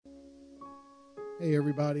Hey,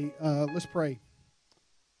 everybody. Let's pray.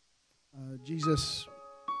 Jesus,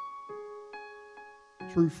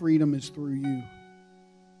 true freedom is through you.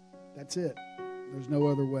 That's it. There's no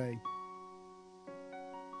other way.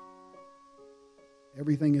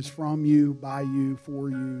 Everything is from you, by you,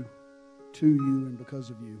 for you, to you, and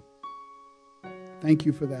because of you. Thank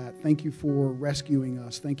you for that. Thank you for rescuing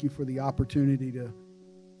us. Thank you for the opportunity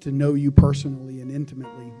to know you personally and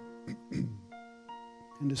intimately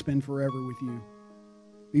and to spend forever with you.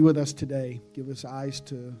 Be with us today. Give us eyes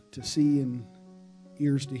to see and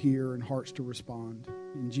ears to hear and hearts to respond.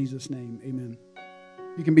 In Jesus' name, amen.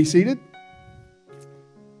 You can be seated.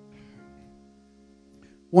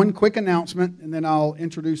 One quick announcement, and then I'll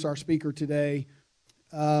introduce our speaker today.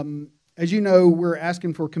 As you know, we're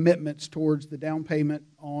asking for commitments towards the down payment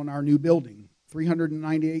on our new building,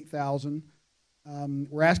 $398,000.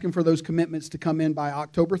 We're asking for those commitments to come in by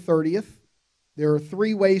October 30th. There are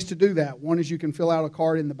three ways to do that. One is you can fill out a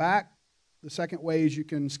card in the back. The second way is you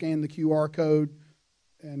can scan the QR code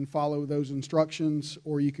and follow those instructions,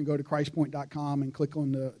 or you can go to christpoint.com and click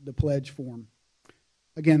on the pledge form.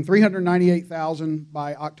 Again, $398,000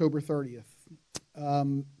 by October 30th.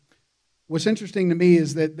 What's interesting to me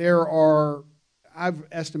is that there are, I've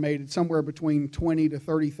estimated, somewhere between 20 to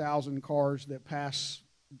 30,000 cars that pass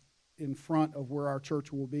in front of where our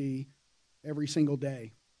church will be every single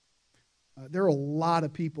day. There are a lot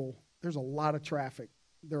of people. There's a lot of traffic.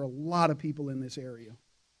 There are a lot of people in this area.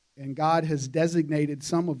 And God has designated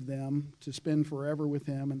some of them to spend forever with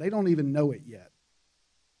Him, and they don't even know it yet.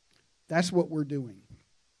 That's what we're doing.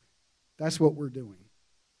 That's what we're doing.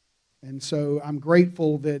 And so I'm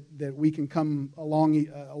grateful that we can come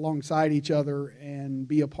alongside each other and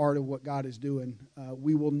be a part of what God is doing.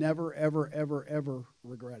 We will never, ever, ever, ever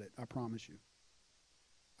regret it. I promise you.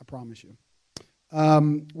 I promise you.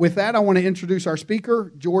 With that, I want to introduce our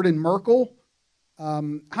speaker, Jordan Merkel. How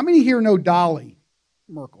many here know Dolly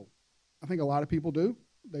Merkel? I think a lot of people do.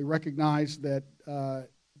 They recognize that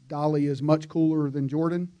Dolly is much cooler than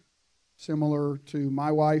Jordan, similar to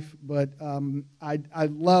my wife. But I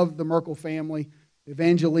love the Merkel family.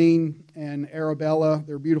 Evangeline and Arabella,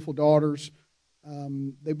 their beautiful daughters.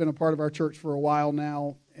 They've been a part of our church for a while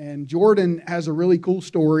now. And Jordan has a really cool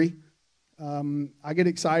story. I get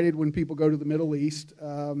excited when people go to the Middle East,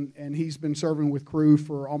 and he's been serving with Cru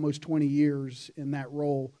for almost 20 years in that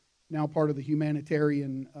role, now part of the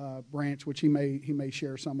humanitarian branch, which he may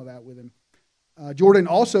share some of that with him. Jordan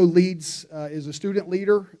also leads, is a student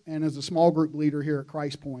leader and is a small group leader here at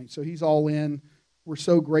Christ Point, so he's all in. We're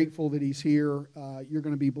so grateful that he's here. You're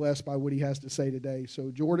going to be blessed by what he has to say today. So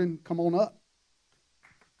Jordan, come on up.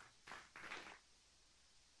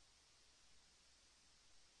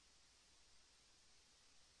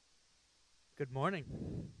 Good morning.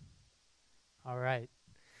 All right.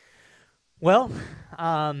 Well,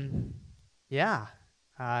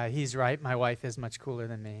 he's right. My wife is much cooler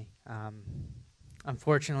than me.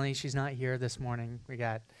 Unfortunately, she's not here this morning. We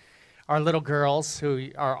got our little girls who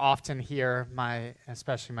are often here.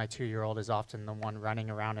 Especially my 2-year-old is often the one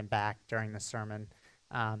running around and back during the sermon.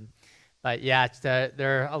 But yeah,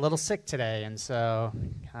 they're a little sick today, and so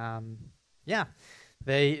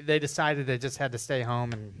They decided they just had to stay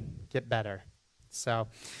home and get better. So,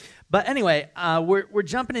 but anyway, we're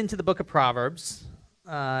jumping into the book of Proverbs,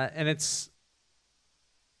 and it's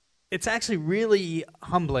actually really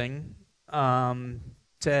humbling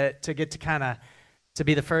to get to kind of to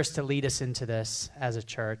be the first to lead us into this as a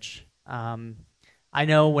church. I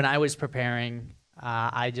know when I was preparing,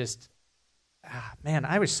 I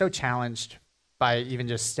was so challenged by even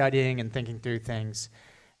just studying and thinking through things.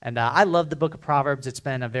 And I love the book of Proverbs. It's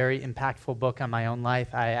been a very impactful book on my own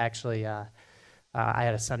life. I actually, I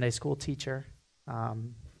had a Sunday school teacher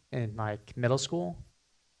in my middle school.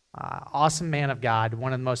 Awesome man of God,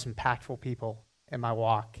 one of the most impactful people in my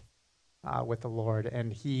walk with the Lord.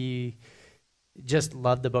 And he just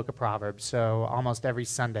loved the book of Proverbs. So almost every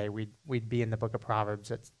Sunday we'd be in the book of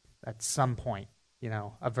Proverbs at some point,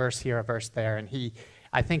 a verse here, a verse there. And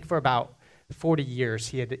I think for about 40 years,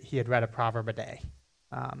 he had read a proverb a day.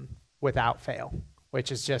 Without fail,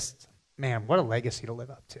 which is just, man, what a legacy to live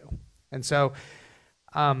up to. And so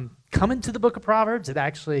coming to the book of Proverbs, it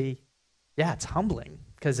actually, it's humbling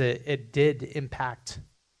because it did impact,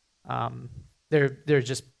 there's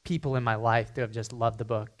just people in my life that have just loved the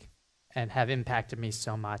book and have impacted me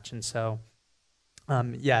so much. And so,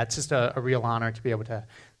 it's just a real honor to be able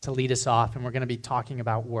to lead us off. And we're going to be talking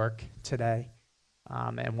about work today.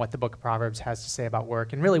 And what the book of Proverbs has to say about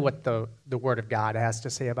work, and really what the Word of God has to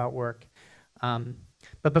say about work.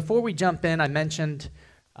 But before we jump in, I mentioned,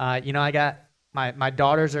 I got my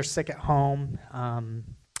daughters are sick at home.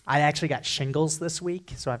 I actually got shingles this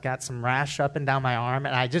week, so I've got some rash up and down my arm,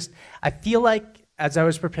 and I feel like as I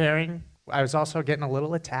was preparing, I was also getting a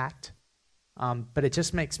little attacked, but it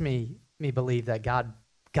just makes me believe that God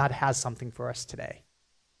has something for us today.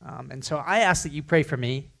 And so I ask that you pray for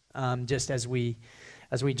me, just as we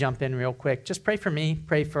jump in real quick. Just pray for me.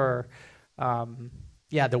 Pray for,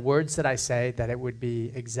 the words that I say, that it would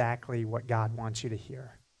be exactly what God wants you to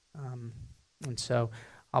hear. And so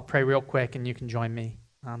I'll pray real quick, and you can join me.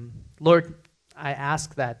 Lord, I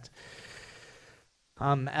ask that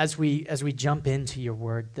as we jump into your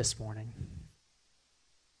word this morning,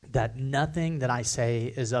 that nothing that I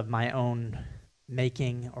say is of my own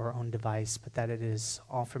making or own device, but that it is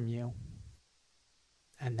all from you.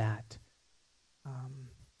 And that,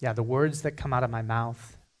 the words that come out of my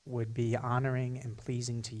mouth would be honoring and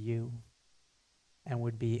pleasing to you, and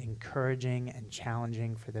would be encouraging and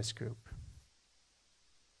challenging for this group.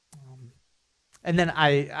 And then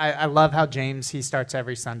I love how James, he starts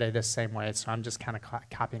every Sunday this same way, so I'm just kind of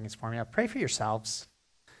copying his formula. Pray for yourselves.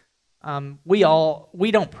 We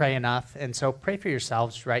don't pray enough, and so pray for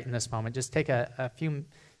yourselves right in this moment. Just take a few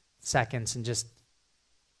seconds and just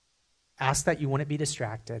ask that you wouldn't be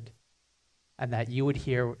distracted, and that you would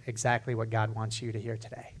hear exactly what God wants you to hear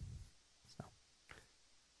today. So,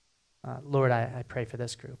 Lord, I pray for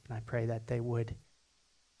this group, and I pray that they would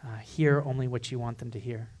hear only what you want them to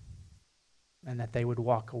hear, and that they would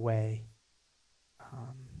walk away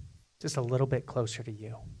just a little bit closer to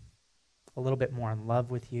you, a little bit more in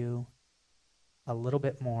love with you, a little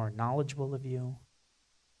bit more knowledgeable of you,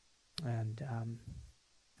 and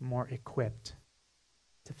more equipped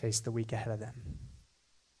to face the week ahead of them.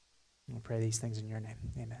 I pray these things in your name.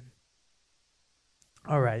 Amen.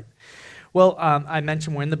 All right. Well, I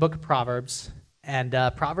mentioned we're in the book of Proverbs, and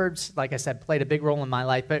Proverbs, like I said, played a big role in my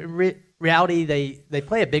life, but reality, they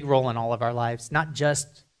play a big role in all of our lives, not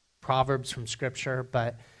just Proverbs from Scripture,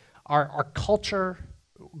 but our culture,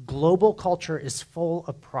 global culture, is full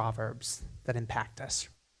of proverbs that impact us,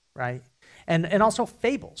 right? And also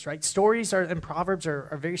fables, right? Stories and proverbs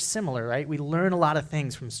are very similar, right? We learn a lot of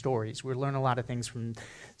things from stories. We learn a lot of things from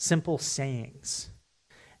simple sayings.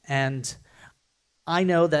 And I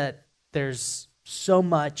know that there's so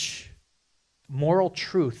much moral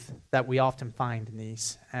truth that we often find in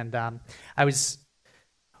these. And I was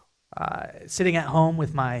sitting at home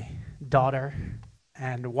with my daughter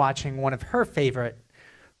and watching one of her favorite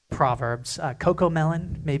proverbs,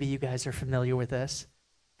 CoComelon. Maybe you guys are familiar with this.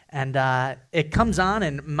 And it comes on,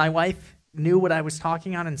 and my wife knew what I was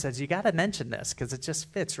talking on and says, you got to mention this because it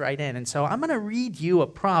just fits right in. And so I'm going to read you a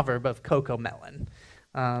proverb of CoComelon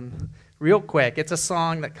real quick. It's a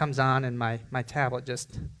song that comes on, and my tablet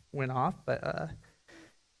just went off, but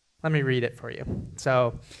let me read it for you.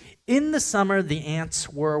 So, in the summer the ants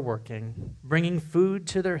were working, bringing food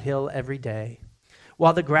to their hill every day,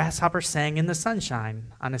 while the grasshopper sang in the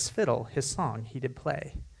sunshine, on his fiddle his song he did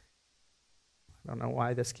play. I don't know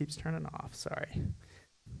why this keeps turning off, sorry.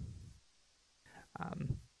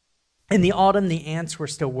 In the autumn the ants were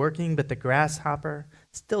still working, but the grasshopper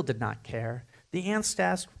still did not care. The ants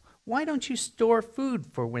asked, why don't you store food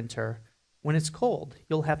for winter? When it's cold,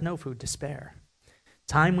 you'll have no food to spare.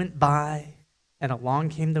 Time went by, and along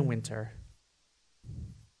came the winter.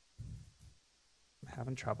 I'm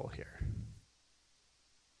having trouble here.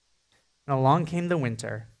 And along came the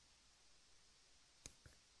winter.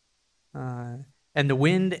 And the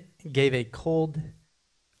wind gave a cold,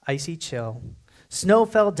 icy chill. Snow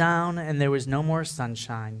fell down, and there was no more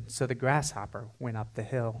sunshine, so the grasshopper went up the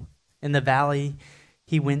hill. In the valley,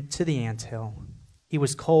 he went to the anthill. He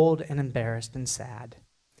was cold and embarrassed and sad,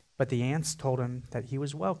 but the ants told him that he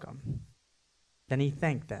was welcome. Then he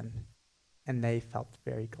thanked them, and they felt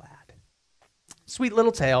very glad. Sweet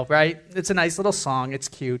little tale, right? It's a nice little song. It's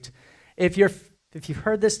cute. If you've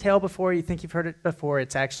heard this tale before, you think you've heard it before,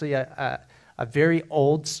 it's actually a very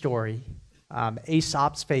old story,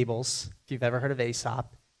 Aesop's Fables, if you've ever heard of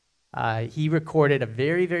Aesop. He recorded a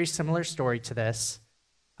very, very similar story to this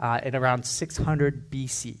in around 600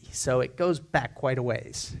 BC, so it goes back quite a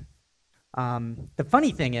ways. The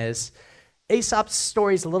funny thing is, Aesop's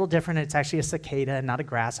story is a little different. It's actually a cicada and not a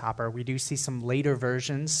grasshopper. We do see some later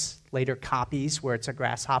versions, later copies, where it's a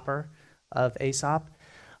grasshopper of Aesop.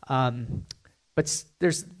 But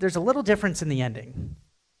there's a little difference in the ending.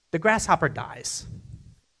 The grasshopper dies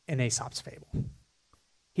in Aesop's fable.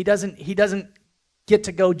 He doesn't get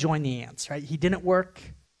to go join the ants, right? He didn't work,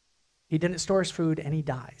 he didn't store his food, and he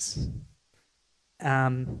dies.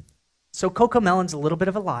 So CoComelon's a little bit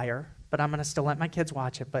of a liar, but I'm going to still let my kids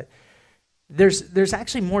watch it. But there's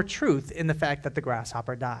actually more truth in the fact that the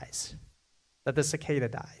grasshopper dies, that the cicada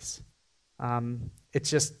dies. it's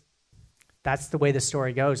just, that's the way the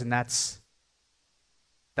story goes, and that's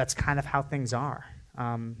kind of how things are.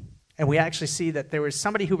 And we actually see that there was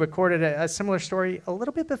somebody who recorded a similar story a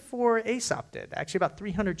little bit before Aesop did. Actually, about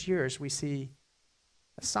 300 years, we see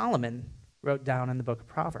Solomon wrote down in the book of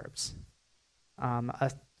Proverbs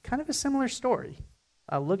a kind of a similar story,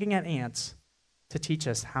 looking at ants to teach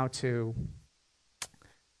us how to.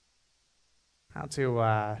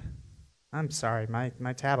 I'm sorry,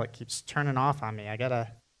 my tablet keeps turning off on me. I gotta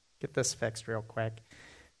get this fixed real quick.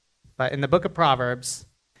 But in the book of Proverbs,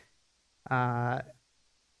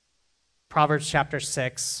 Proverbs chapter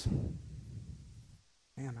 6.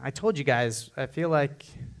 Man, I told you guys, I feel like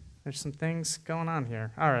there's some things going on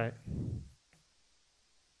here. All right.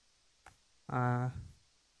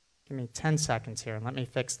 Give me 10 seconds here, and let me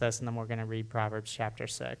fix this, and then we're going to read Proverbs chapter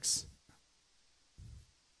 6.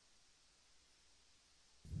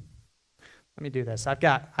 Let me do this. I've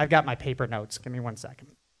got my paper notes. Give me 1 second.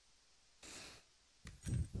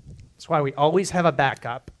 That's why we always have a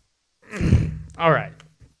backup. All right.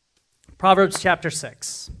 Proverbs chapter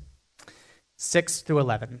 6, 6 through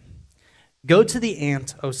 11. Go to the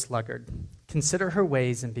ant, O sluggard. Consider her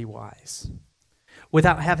ways and be wise.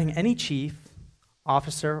 Without having any chief,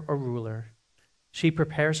 officer, or ruler, she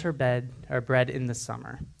prepares her bread in the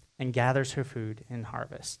summer and gathers her food in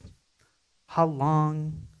harvest. How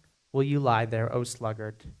long will you lie there, O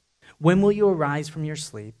sluggard? When will you arise from your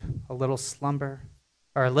sleep? A little slumber,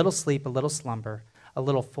 or a little sleep, a little slumber, a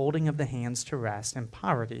little folding of the hands to rest, and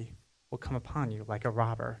poverty will come upon you like a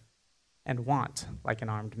robber, and want like an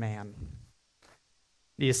armed man.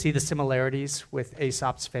 Do you see the similarities with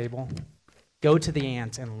Aesop's fable? Go to the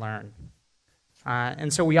ant and learn.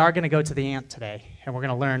 And so we are going to go to the ant today, and we're going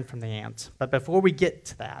to learn from the ant. But before we get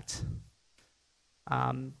to that,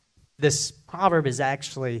 this proverb is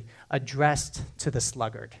actually addressed to the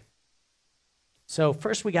sluggard. So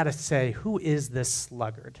first we got to say, who is this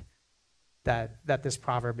sluggard that this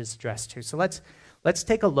proverb is addressed to? So let's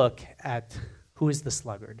take a look at who is the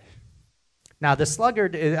sluggard. Now, the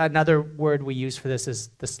sluggard, another word we use for this is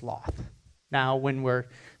the sloth. Now, when we're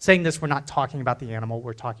saying this, we're not talking about the animal,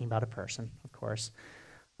 we're talking about a person, of course.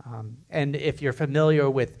 And if you're familiar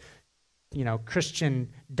with,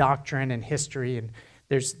 Christian doctrine and history, and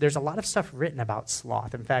there's a lot of stuff written about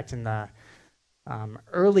sloth. In fact, in the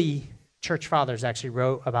early church fathers actually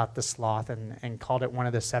wrote about the sloth and called it one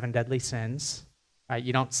of the 7 deadly sins.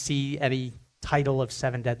 You don't see any title of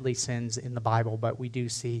 7 deadly sins in the Bible, but we do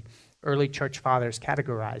see early church fathers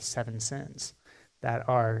categorize 7 sins that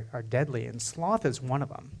are deadly, and sloth is one of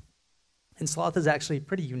them. And sloth is actually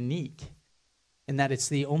pretty unique in that it's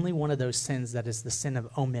the only one of those sins that is the sin of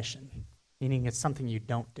omission, meaning it's something you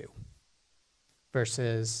don't do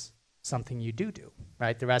versus something you do,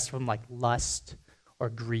 right? The rest of them, like lust or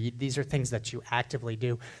greed, these are things that you actively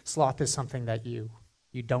do. Sloth is something that you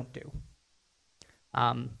don't do.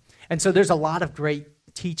 And so there's a lot of great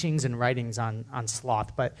teachings and writings on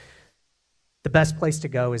sloth, but the best place to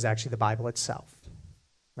go is actually the Bible itself,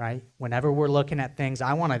 right? Whenever we're looking at things,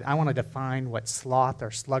 I want to define what sloth or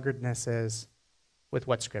sluggardness is with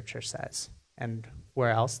what Scripture says. And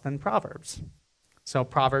where else than Proverbs? So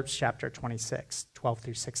Proverbs chapter 26, 12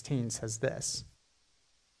 through 16 says this.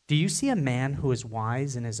 Do you see a man who is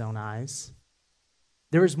wise in his own eyes?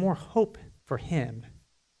 There is more hope for him,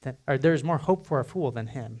 there is more hope for a fool than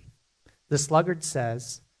him. The sluggard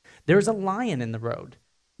says, there is a lion in the road.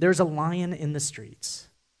 There is a lion in the streets.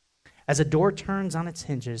 As a door turns on its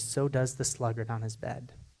hinges, so does the sluggard on his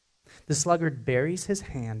bed. The sluggard buries his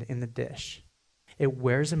hand in the dish. It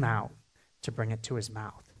wears him out to bring it to his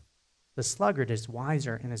mouth. The sluggard is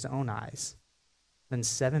wiser in his own eyes than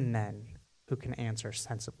 7 men who can answer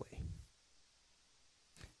sensibly.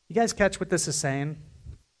 You guys catch what this is saying?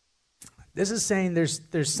 This is saying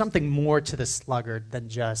there's something more to the sluggard than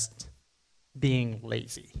just being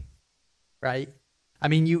lazy, right? I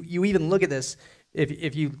mean, you even look at this,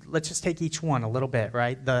 if you, let's just take each one a little bit,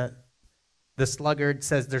 right? The sluggard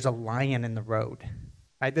says there's a lion in the road,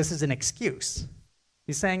 right? This is an excuse.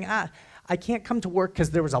 He's saying, I can't come to work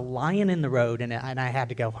because there was a lion in the road and I had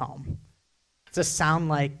to go home. Does this sound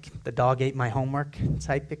like the dog ate my homework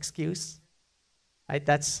type excuse? Right?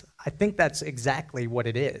 I think that's exactly what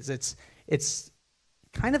it is. It's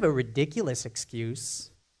kind of a ridiculous excuse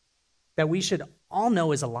that we should all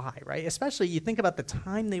know is a lie, right? Especially you think about the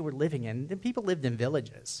time they were living in. People lived in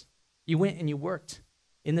villages. You went and you worked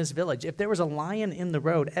in this village. If there was a lion in the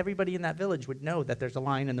road, everybody in that village would know that there's a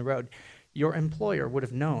lion in the road. Your employer would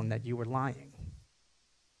have known that you were lying.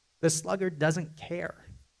 The sluggard doesn't care.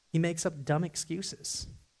 He makes up dumb excuses.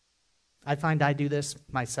 I find I do this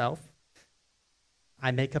myself.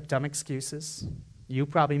 I make up dumb excuses. You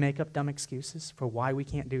probably make up dumb excuses for why we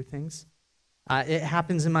can't do things. It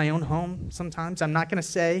happens in my own home sometimes. I'm not going to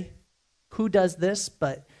say who does this,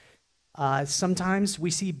 but sometimes we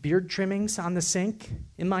see beard trimmings on the sink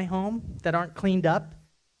in my home that aren't cleaned up.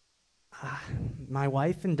 My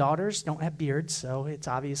wife and daughters don't have beards, so it's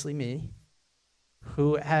obviously me.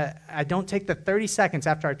 I don't take the 30 seconds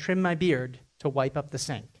after I trim my beard to wipe up the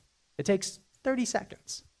sink. It takes 30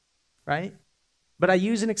 seconds, right? But I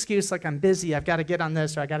use an excuse like I'm busy, I've got to get on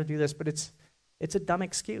this, or I got to do this, but it's a dumb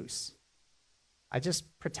excuse. I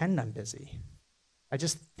just pretend I'm busy. I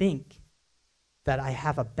just think that I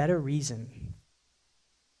have a better reason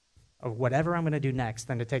of whatever I'm going to do next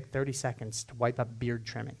than to take 30 seconds to wipe up beard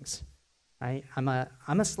trimmings. Right? I'm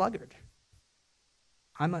a sluggard.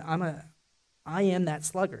 I am that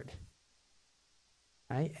sluggard.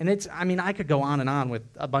 Right? And I could go on and on with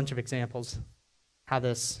a bunch of examples how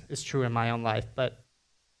this is true in my own life, but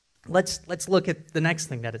let's look at the next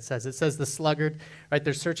thing that it says. It says the sluggard, right?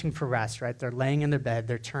 They're searching for rest, right? They're laying in their bed,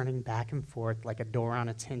 they're turning back and forth like a door on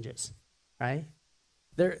its hinges, right?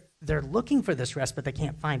 They're looking for this rest, but they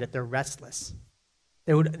can't find it. They're restless.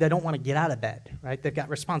 They don't want to get out of bed, right? They've got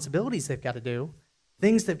responsibilities they've got to do,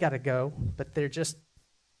 things they've got to go, but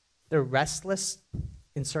they're restless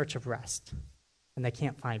in search of rest, and they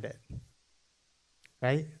can't find it,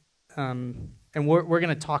 right? And we're going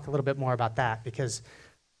to talk a little bit more about that because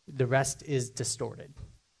the rest is distorted.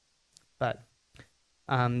 But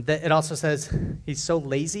it also says he's so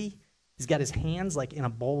lazy, he's got his hands like in a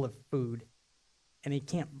bowl of food, and he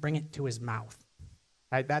can't bring it to his mouth.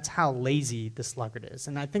 Right? That's how lazy the sluggard is.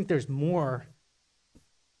 And I think there's more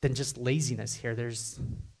than just laziness here.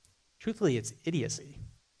 Truthfully, it's idiocy.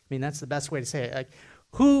 I mean, that's the best way to say it. Like,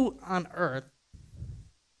 who on earth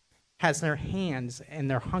has their hands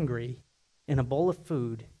and they're hungry in a bowl of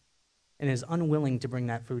food and is unwilling to bring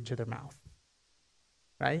that food to their mouth?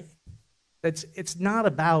 Right? It's not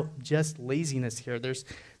about just laziness here. There's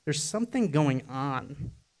something going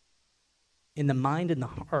on in the mind and the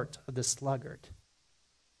heart of the sluggard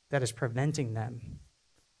that is preventing them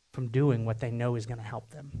from doing what they know is going to help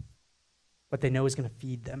them, what they know is going to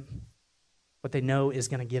feed them, what they know is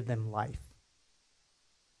going to give them life.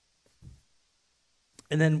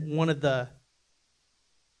 And then one of the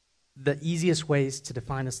easiest ways to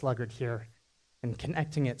define a sluggard here, and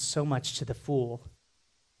connecting it so much to the fool,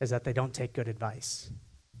 is that they don't take good advice.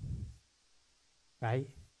 Right?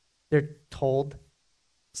 They're told,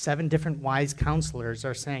 7 different wise counselors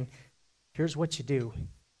are saying, here's what you do.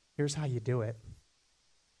 Here's how you do it.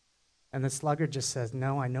 And the sluggard just says,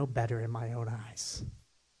 no, I know better in my own eyes.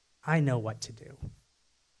 I know what to do.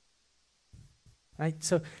 Right?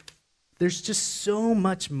 So there's just so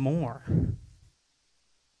much more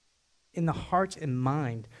in the heart and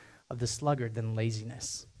mind of the sluggard than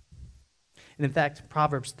laziness. And in fact,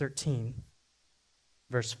 Proverbs 13,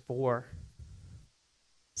 verse 4,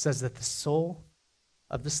 says that the soul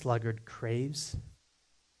of the sluggard craves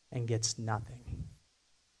and gets nothing.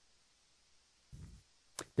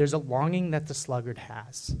 There's a longing that the sluggard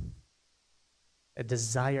has, a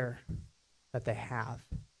desire that they have,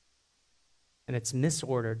 and it's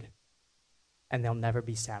misordered, and they'll never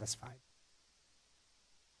be satisfied.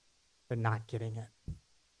 They're not getting it.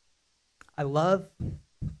 I love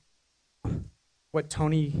what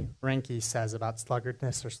Tony Reinke says about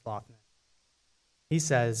sluggardness or slothness. He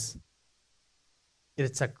says,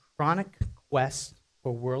 it's a chronic quest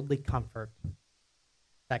for worldly comfort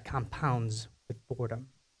that compounds with boredom.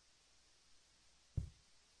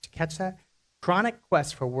 Did you catch that? Chronic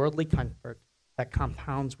quest for worldly comfort that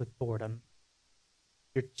compounds with boredom.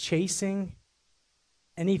 You're chasing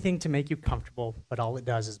anything to make you comfortable, but all it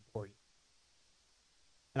does is bore you.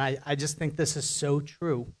 And I just think this is so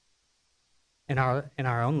true in our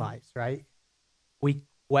own lives, right? We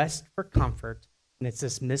quest for comfort, and it's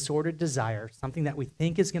this misordered desire, something that we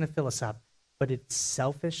think is going to fill us up, but it's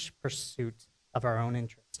selfish pursuit of our own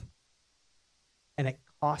interest. And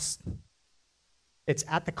it's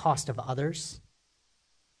at the cost of others,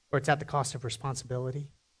 or it's at the cost of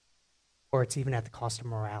responsibility, or it's even at the cost of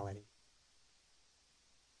morality.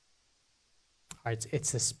 All right,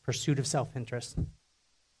 it's this pursuit of self-interest.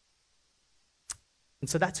 And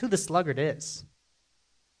so that's who the sluggard is.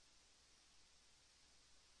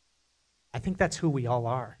 I think that's who we all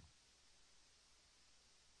are.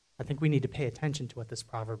 I think we need to pay attention to what this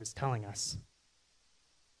proverb is telling us.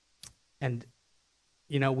 And,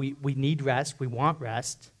 we need rest. We want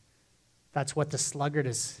rest. That's what the sluggard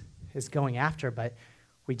is going after, but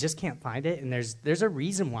we just can't find it. And there's a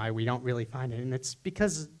reason why we don't really find it, and it's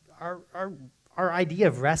because our idea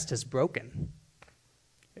of rest is broken.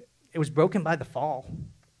 It was broken by the fall.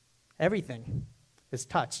 Everything. is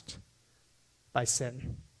touched by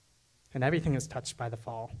sin, and everything is touched by the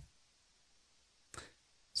fall.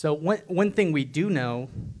 So one thing we do know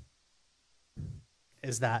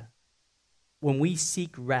is that when we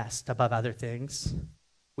seek rest above other things,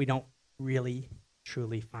 we don't really,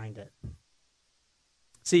 truly find it.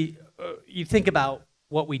 See, you think about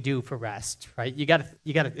what we do for rest, right? You gotta.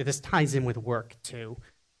 This ties in with work too,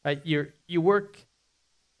 right? You work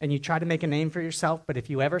and you try to make a name for yourself, but if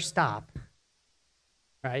you ever stop,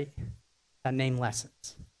 right, that name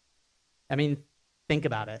lessens. I mean, think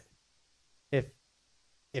about it.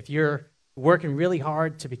 If you're working really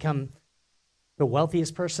hard to become the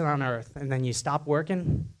wealthiest person on earth, and then you stop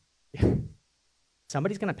working,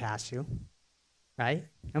 somebody's going to pass you, right?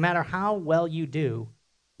 No matter how well you do,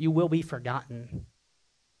 you will be forgotten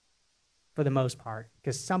for the most part,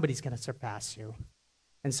 because somebody's going to surpass you.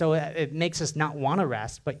 And so it makes us not want to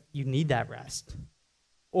rest, but you need that rest.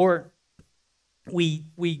 Or we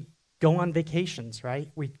go on vacations, right?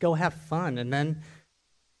 We go have fun, and then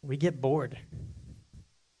we get bored.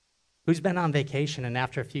 Who's been on vacation and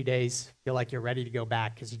after a few days feel like you're ready to go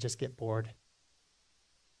back because you just get bored?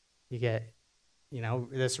 You get,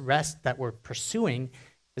 this rest that we're pursuing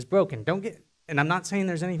is broken. And I'm not saying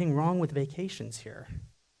there's anything wrong with vacations here,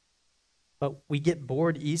 but we get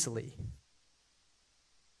bored easily.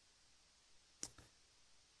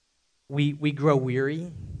 We grow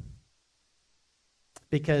weary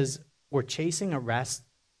because we're chasing a rest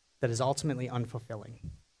that is ultimately unfulfilling.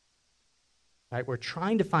 Right? We're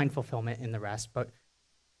trying to find fulfillment in the rest, but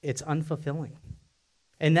it's unfulfilling.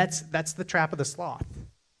 And that's the trap of the sloth.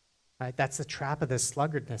 Right? That's the trap of the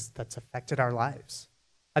sluggardness that's affected our lives.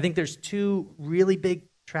 I think there's two really big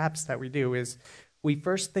traps that we do is we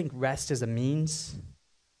first think rest is a means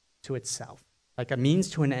to itself, like a means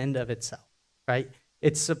to an end of itself, right?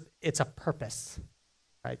 It's a purpose,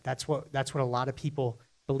 right? That's what a lot of people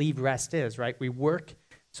believe rest is, right? We work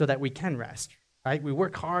so that we can rest, right? We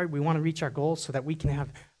work hard, we want to reach our goals so that we can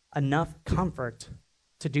have enough comfort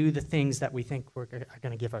to do the things that we think are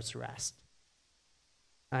going to give us rest,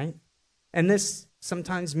 right? And this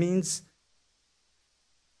sometimes means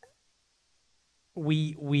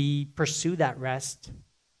we pursue that rest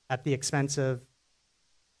at the expense of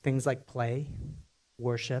things like play,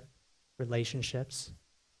 worship, relationships,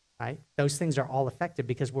 right? Those things are all affected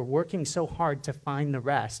because we're working so hard to find the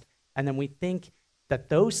rest, and then we think that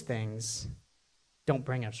those things don't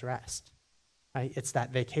bring us rest, right? It's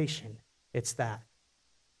that vacation. It's that,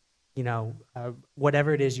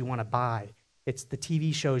 whatever it is you want to buy. It's the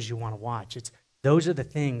TV shows you want to watch. Those are the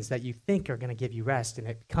things that you think are going to give you rest, and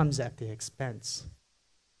it comes at the expense,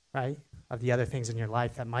 right, of the other things in your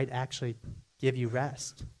life that might actually give you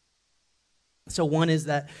rest. So one is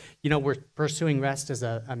that, we're pursuing rest as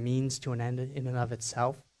a means to an end in and of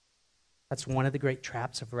itself. That's one of the great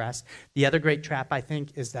traps of rest. The other great trap, I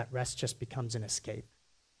think, is that rest just becomes an escape.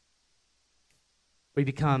 We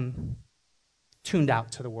become tuned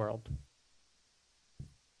out to the world.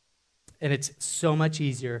 And it's so much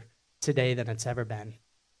easier today than it's ever been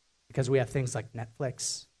because we have things like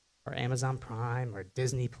Netflix or Amazon Prime or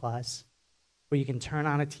Disney Plus where you can turn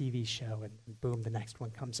on a TV show and boom, the next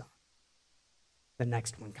one comes on. The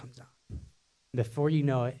next one comes on. Before you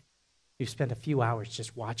know it, you've spent a few hours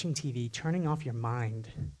just watching TV, turning off your mind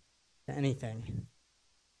to anything.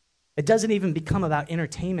 It doesn't even become about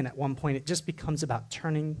entertainment at one point. It just becomes about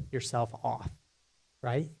turning yourself off,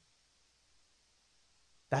 right?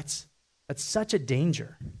 That's such a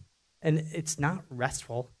danger. And it's not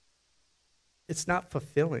restful. It's not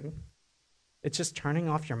fulfilling. It's just turning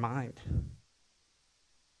off your mind.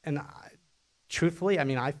 And truthfully,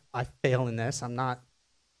 I fail in this. I'm not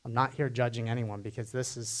here judging anyone because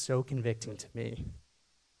this is so convicting to me.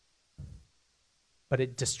 But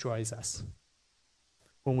it destroys us.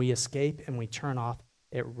 When we escape and we turn off,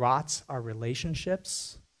 it rots our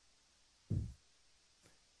relationships,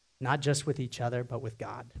 not just with each other, but with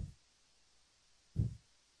God.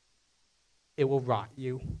 It will rot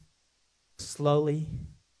you slowly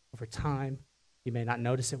over time. You may not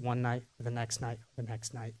notice it one night or the next night or the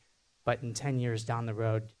next night, but in 10 years down the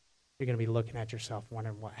road, you're going to be looking at yourself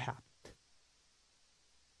wondering what happened.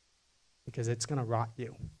 Because it's going to rot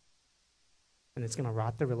you. And it's going to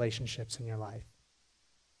rot the relationships in your life.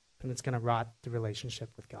 And it's going to rot the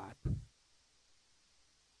relationship with God.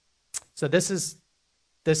 So this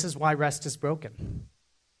is why rest is broken.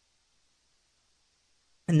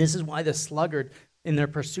 And this is why the sluggard, in their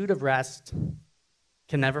pursuit of rest,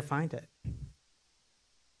 can never find it.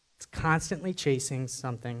 It's constantly chasing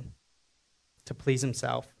something to please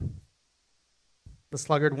himself. The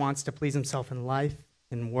sluggard wants to please himself in life,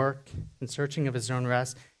 in work, in searching of his own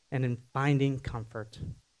rest. and in finding comfort,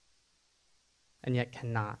 and yet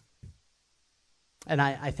cannot. And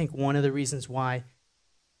I think one of the reasons why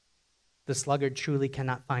the sluggard truly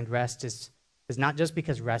cannot find rest is not just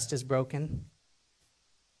because rest is broken.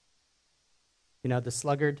 You know, the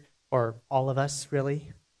sluggard, or all of us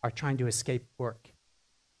really, are trying to escape work.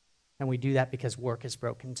 And we do that because work is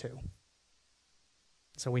broken too.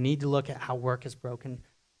 So we need to look at how work is broken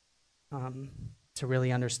to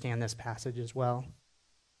really understand this passage as well.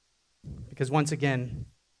 Because once again,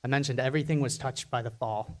 I mentioned everything was touched by the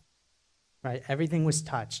fall, right? Everything was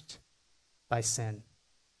touched by sin,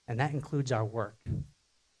 and that includes our work.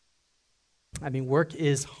 I mean, work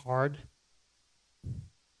is hard.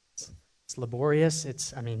 It's laborious.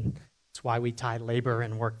 It's why we tie labor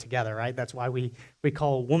and work together, right? That's why we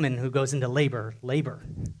call a woman who goes into labor.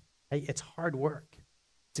 Right? It's hard work.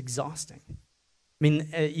 It's exhausting. I mean,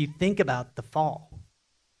 you think about the fall.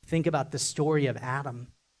 Think about the story of Adam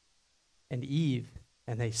and Eve,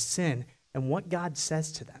 and they sin, and what God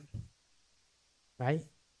says to them, right?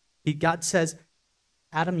 God says,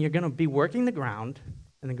 Adam, you're going to be working the ground,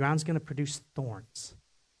 and the ground's going to produce thorns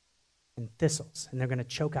and thistles, and they're going to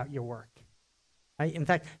choke out your work. Right? In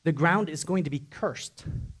fact, the ground is going to be cursed.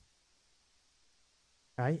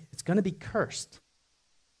 Right? It's going to be cursed.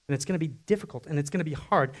 And it's going to be difficult, and it's going to be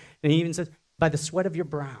hard. And he even says, by the sweat of your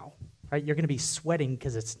brow, right? You're going to be sweating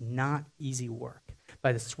because it's not easy work.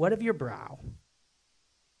 By the sweat of your brow,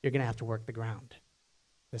 you're going to have to work the ground.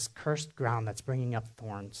 This cursed ground that's bringing up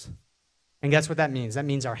thorns. And guess what that means? That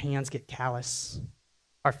means our hands get callous,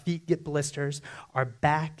 our feet get blisters, our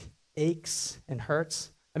back aches and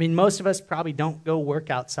hurts. I mean, most of us probably don't go work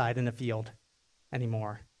outside in the field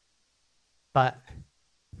anymore. But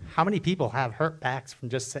how many people have hurt backs from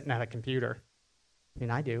just sitting at a computer? I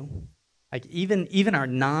mean, I do. Like even our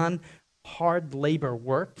non-hard labor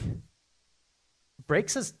work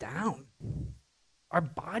breaks us down. Our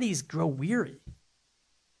bodies grow weary.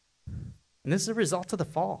 And this is a result of the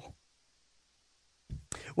fall.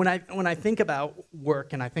 When I think about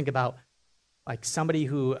work and I think about like somebody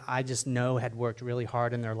who I just know had worked really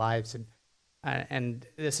hard in their lives, and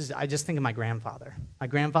I just think of my grandfather. My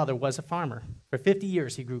grandfather was a farmer. For 50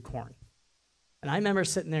 years, he grew corn. And I remember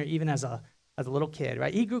sitting there even as a little kid,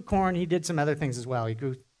 right? He grew corn. He did some other things as well. He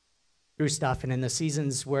grew stuff. And in the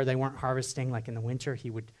seasons where they weren't harvesting, like in the winter,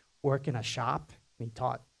 he would work in a shop. And he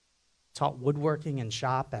taught woodworking and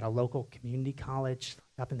shop at a local community college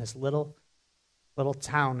up in this little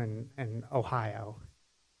town in Ohio.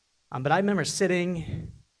 But I remember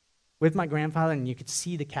sitting with my grandfather, and you could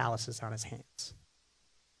see the calluses on his hands.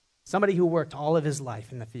 Somebody who worked all of his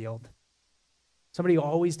life in the field. Somebody who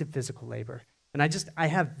always did physical labor. And I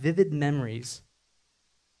have vivid memories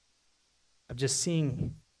of just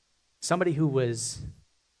seeing somebody who was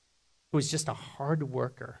just a hard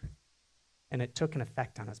worker, and it took an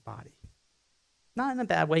effect on his body. Not in a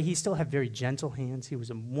bad way. He still had very gentle hands. He was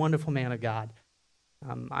a wonderful man of God.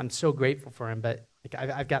 I'm so grateful for him, but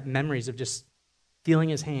I've got memories of just feeling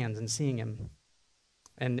his hands and seeing him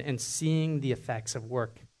and seeing the effects of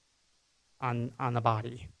work on the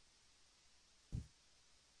body.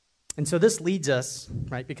 And so this leads us,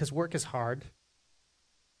 right, because work is hard,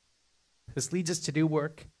 this leads us to do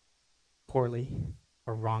work poorly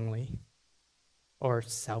or wrongly or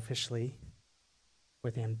selfishly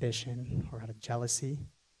with ambition or out of jealousy,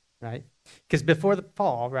 right? Because before the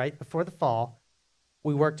fall,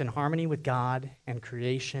 we worked in harmony with God and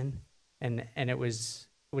creation, and it was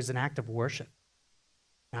an act of worship.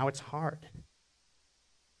 Now it's hard.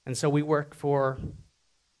 And so we work for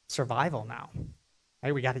survival now.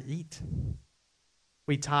 Right? We got to eat.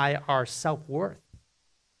 We tie our self-worth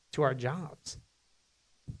to our jobs.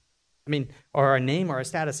 I mean, or our name or our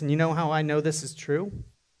status. And you know how I know this is true?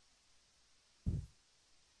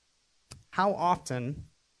 How often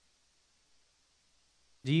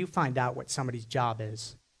do you find out what somebody's job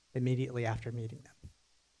is immediately after meeting them?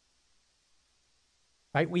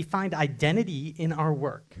 Right? We find identity in our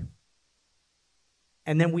work.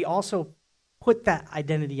 And then we also put that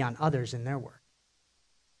identity on others in their work.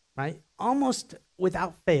 Right? Almost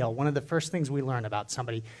without fail, one of the first things we learn about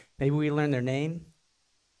somebody, maybe we learn their name,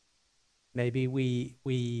 maybe we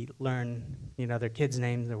learn, their kid's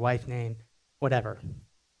name, their wife's name, whatever.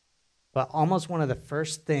 But almost one of the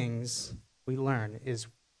first things we learn is,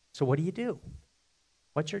 so what do you do?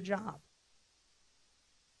 What's your job?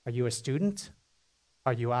 Are you a student?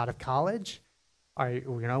 Are you out of college?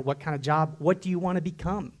 What kind of job? What do you want to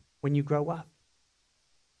become when you grow up?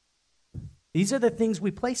 These are the things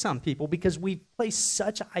we place on people because we place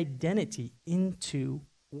such identity into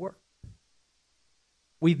work.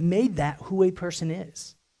 We've made that who a person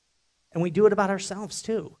is. And we do it about ourselves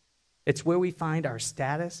too. It's where we find our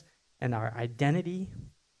status and our identity.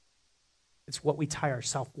 It's what we tie our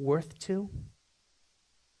self-worth to.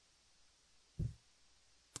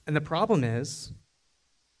 And the problem is,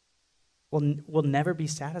 we'll never be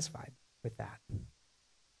satisfied with that.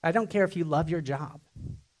 I don't care if you love your job.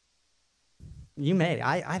 You may.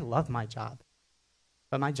 I love my job.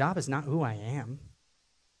 But my job is not who I am.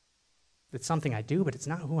 It's something I do, but it's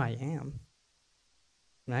not who I am.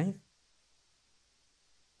 Right?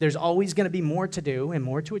 There's always going to be more to do and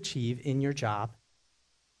more to achieve in your job.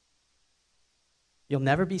 You'll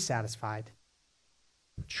never be satisfied,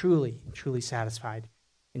 truly, truly satisfied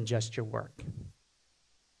in just your work.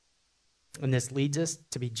 And this leads us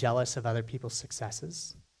to be jealous of other people's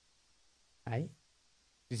successes, right?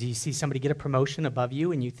 Do you see somebody get a promotion above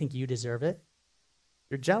you and you think you deserve it?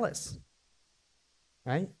 You're jealous,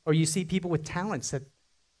 right? Or you see people with talents that,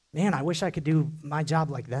 man, I wish I could do my job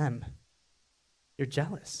like them. You're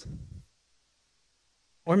jealous.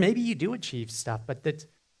 Or maybe you do achieve stuff, but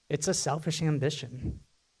it's a selfish ambition,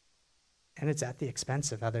 and it's at the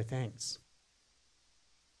expense of other things.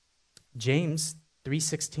 James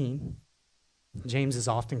 3:16. James is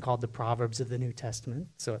often called the Proverbs of the New Testament,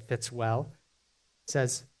 so it fits well. It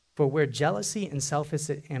says, "For where jealousy and selfish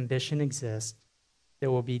ambition exist,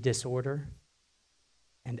 there will be disorder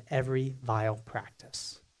and every vile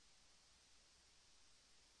practice."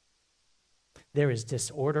 There is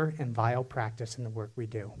disorder and vile practice in the work we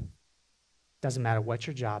do. Doesn't matter what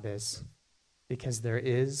your job is, because there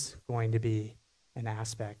is going to be an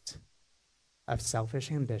aspect of selfish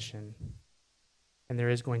ambition, and there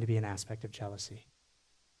is going to be an aspect of jealousy.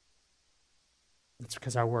 It's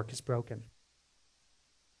because our work is broken.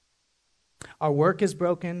 Our work is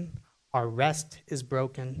broken, our rest is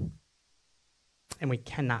broken, and we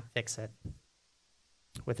cannot fix it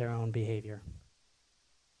with our own behavior.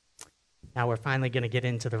 Now we're finally going to get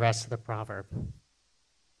into the rest of the proverb.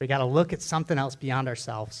 We got to look at something else beyond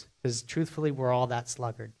ourselves, because truthfully, we're all that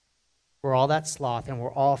sluggard. We're all that sloth, and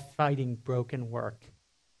we're all fighting broken work.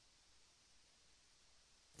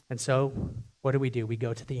 And so, what do? We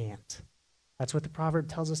go to the ant. That's what the proverb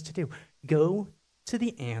tells us to do. Go to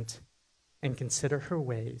the ant and consider her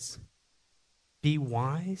ways. Be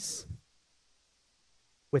wise.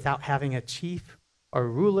 Without having a chief or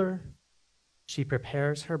ruler, she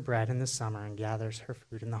prepares her bread in the summer and gathers her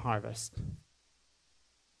fruit in the harvest.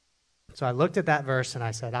 So I looked at that verse and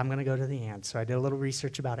I said, I'm going to go to the ants. So I did a little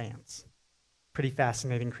research about ants. Pretty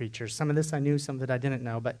fascinating creatures. Some of this I knew, some of it I didn't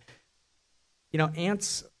know. But,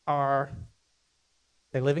 ants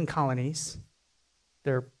they live in colonies.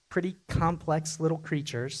 They're pretty complex little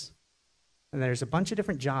creatures. And there's a bunch of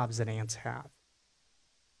different jobs that ants have.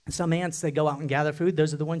 And some ants, they go out and gather food.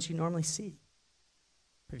 Those are the ones you normally see.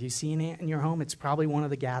 If you see an ant in your home, it's probably one of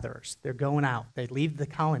the gatherers. They're going out. They leave the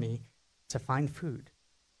colony to find food.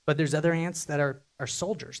 But there's other ants that are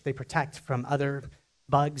soldiers. They protect from other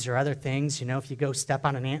bugs or other things. If you go step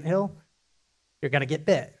on an anthill, you're going to get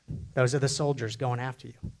bit. Those are the soldiers going after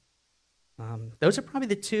you. Those are probably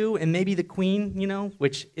the two, and maybe the queen,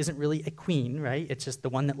 which isn't really a queen, right? It's just the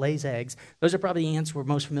one that lays eggs. Those are probably the ants we're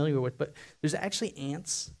most familiar with. But there's actually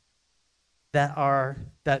ants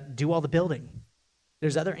that do all the building.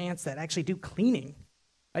 There's other ants that actually do cleaning.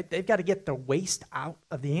 Right? They've got to get the waste out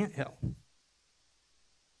of the anthill.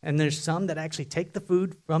 And there's some that actually take the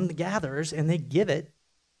food from the gatherers and they give it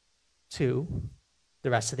to the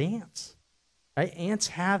rest of the ants. Right? Ants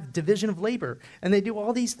have division of labor, and they do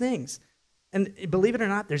all these things. And believe it or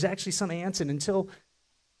not, there's actually some ants, and until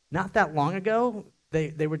not that long ago,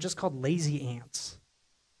 they were just called lazy ants.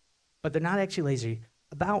 But they're not actually lazy.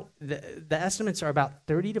 About the estimates are about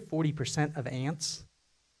 30 to 40% of ants.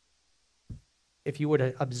 If you were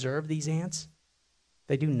to observe these ants,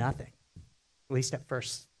 they do nothing, at least at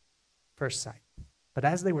first sight. But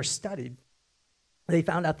as they were studied, they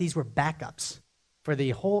found out these were backups for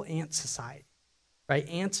the whole ant society, right?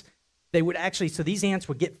 Ants, so these ants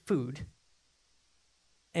would get food,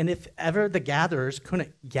 and if ever the gatherers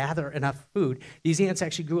couldn't gather enough food, these ants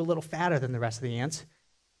actually grew a little fatter than the rest of the ants.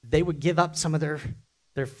 They would give up some of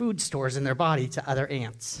their food stores in their body to other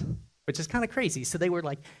ants, which is kind of crazy. So they were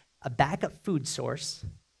like a backup food source,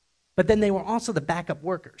 but then they were also the backup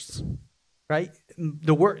workers, right?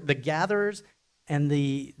 The gatherers and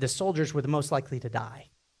the soldiers were the most likely to die.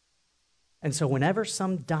 And so whenever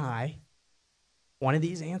some die, one of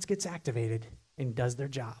these ants gets activated and does their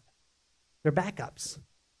job. They're backups.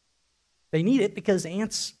 They need it because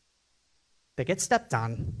ants, they get stepped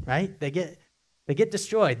on, right? They get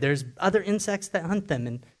destroyed. There's other insects that hunt them,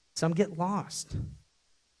 and some get lost.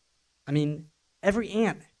 I mean, every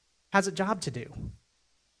ant has a job to do.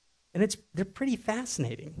 And they're pretty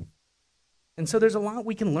fascinating. And so there's a lot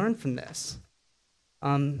we can learn from this.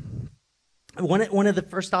 One of the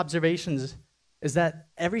first observations is that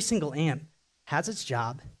every single ant has its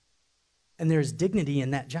job, and there's dignity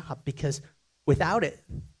in that job, because without it,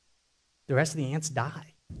 the rest of the ants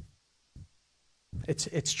die.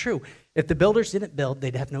 It's true. If the builders didn't build,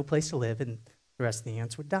 they'd have no place to live, and the rest of the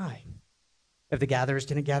ants would die. If the gatherers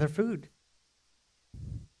didn't gather food,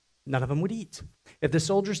 none of them would eat. If the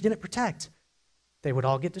soldiers didn't protect, they would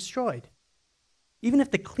all get destroyed. Even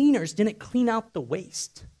if the cleaners didn't clean out the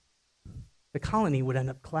waste, the colony would end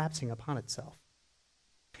up collapsing upon itself.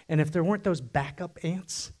 And if there weren't those backup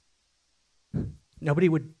ants, nobody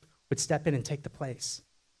would step in and take the place.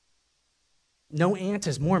 No ant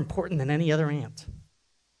is more important than any other ant.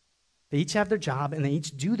 They each have their job, and they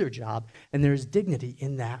each do their job, and there's dignity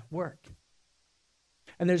in that work.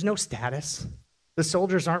 And there's no status. The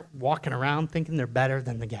soldiers aren't walking around thinking they're better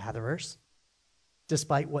than the gatherers,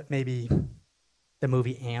 despite what maybe the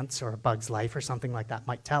movie Ants or A Bug's Life or something like that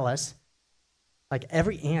might tell us. Like,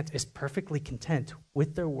 every ant is perfectly content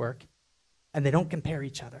with their work, and they don't compare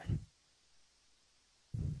each other.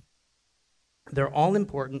 They're all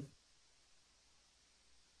important,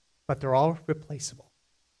 but they're all replaceable.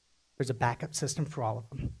 There's a backup system for all of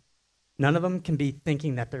them. None of them can be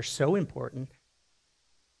thinking that they're so important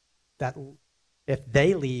that if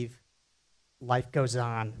they leave, life goes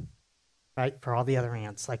on, right, for all the other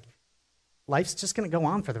ants. Like, life's just going to go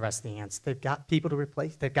on for the rest of the ants. They've got people to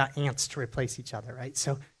replace. They've got ants to replace each other, right?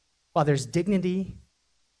 So while there's dignity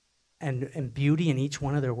and beauty in each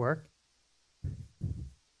one of their work,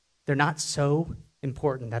 they're not so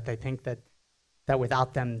important that they think that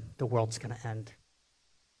without them, the world's going to end.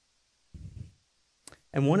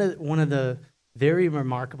 And one of the very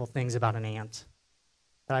remarkable things about an ant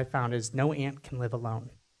that I found is no ant can live alone.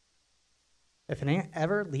 If an ant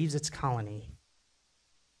ever leaves its colony,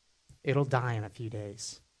 it'll die in a few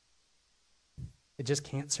days. It just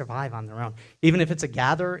can't survive on their own. Even if it's a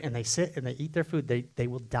gatherer and they sit and they eat their food, they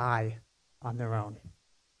will die on their own.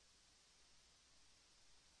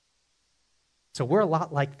 So we're a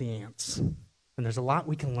lot like the ants, and there's a lot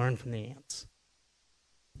we can learn from the ants.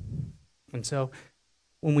 And so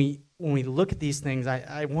when we look at these things,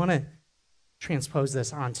 I want to transpose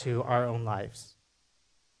this onto our own lives,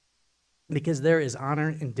 because there is honor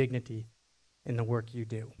and dignity in the work you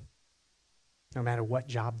do, no matter what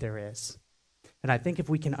job there is. And I think if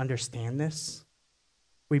we can understand this,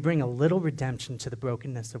 we bring a little redemption to the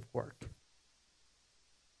brokenness of work.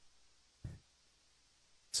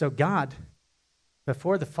 So God,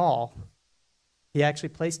 before the fall, he actually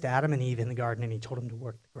placed Adam and Eve in the garden, and he told them to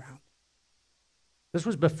work the ground. This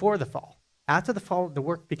was before the fall. After the fall, the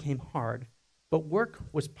work became hard, but work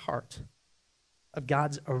was part of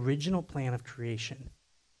God's original plan of creation,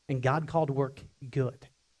 and God called work good.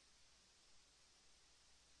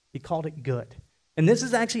 He called it good. And this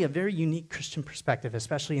is actually a very unique Christian perspective,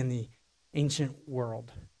 especially in the ancient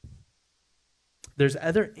world. There's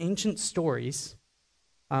other ancient stories.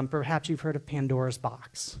 Perhaps you've heard of Pandora's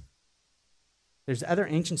box. There's other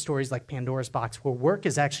ancient stories like Pandora's box where work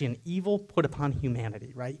is actually an evil put upon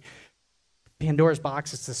humanity, right? Pandora's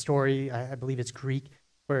box is the story, I believe it's Greek,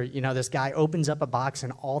 where, this guy opens up a box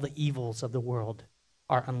and all the evils of the world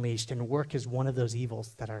are unleashed, and work is one of those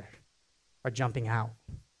evils that are jumping out.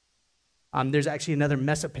 There's actually another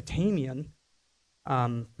Mesopotamian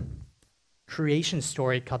creation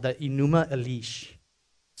story called the Enuma Elish.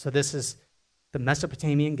 So this is the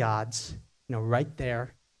Mesopotamian gods, right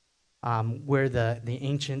there where the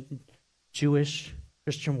ancient Jewish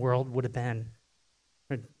Christian world would have been,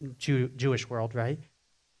 or Jewish world, right?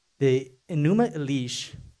 The Enuma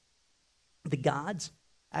Elish, the gods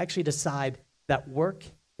actually decide that work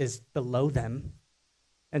is below them,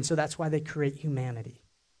 and so that's why they create humanity,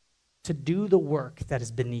 to do the work that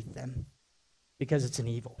is beneath them, because it's an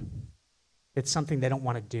evil. It's something they don't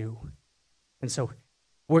want to do. And so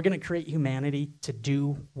we're going to create humanity to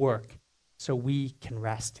do work so we can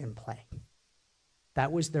rest and play.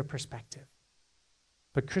 That was their perspective.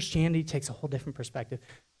 But Christianity takes a whole different perspective.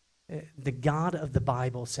 The God of the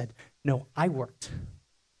Bible said, no, I worked.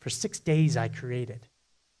 For 6 days I created.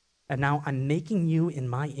 And now I'm making you in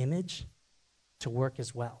my image to work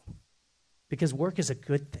as well. Because work is a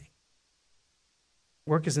good thing.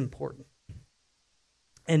 Work is important.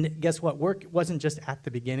 And guess what? Work wasn't just at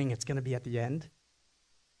the beginning, it's going to be at the end.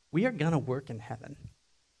 We are going to work in heaven.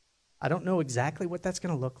 I don't know exactly what that's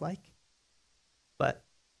going to look like, but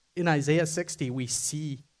in Isaiah 60, we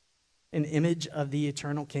see an image of the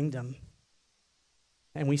eternal kingdom,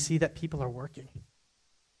 and we see that people are working.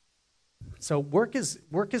 So work is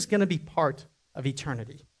going to be part of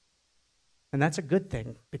eternity, and that's a good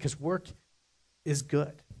thing, because work is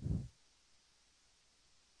good.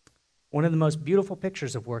 One of the most beautiful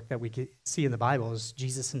pictures of work that we see in the Bible is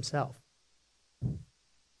Jesus himself.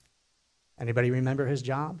 Anybody remember his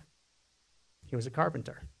job? He was a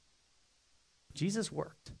carpenter. Jesus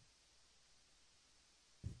worked.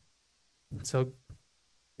 So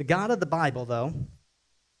the God of the Bible, though,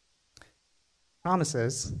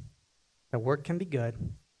 promises that work can be good,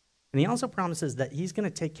 and he also promises that he's going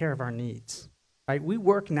to take care of our needs. Right? We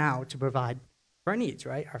work now to provide for our needs,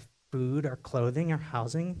 right? Our food, our clothing, our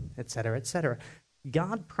housing, et cetera, et cetera.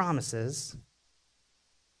 God promises,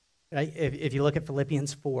 right? If you look at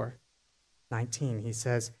Philippians 4:19, he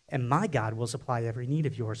says, "And my God will supply every need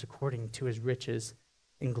of yours according to his riches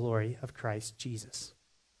in glory of Christ Jesus."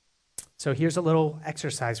 So here's a little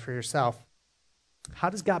exercise for yourself. How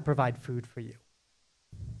does God provide food for you?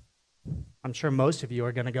 I'm sure most of you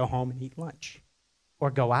are going to go home and eat lunch or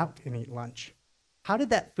go out and eat lunch. How did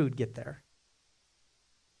that food get there?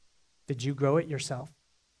 Did you grow it yourself?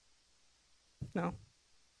 No.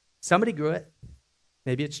 Somebody grew it.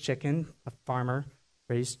 Maybe it's chicken, a farmer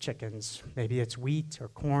raised chickens. Maybe it's wheat or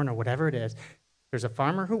corn or whatever it is. There's a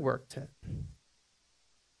farmer who worked it.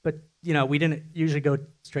 But, we didn't usually go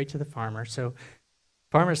straight to the farmer. So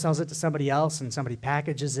farmer sells it to somebody else, and somebody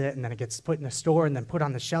packages it, and then it gets put in a store and then put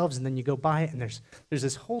on the shelves, and then you go buy it, and there's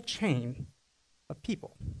this whole chain of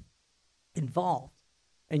people involved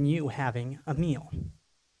in you having a meal.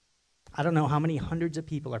 I don't know how many hundreds of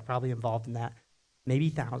people are probably involved in that, maybe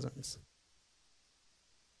thousands.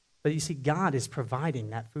 But you see, God is providing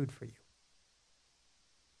that food for you.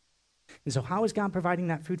 And so how is God providing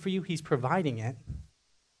that food for you? He's providing it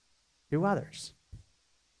through others.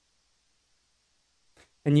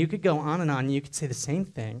 And you could go on and on, and you could say the same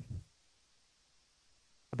thing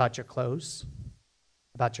about your clothes,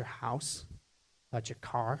 about your house, about your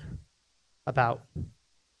car, about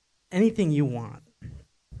anything you want.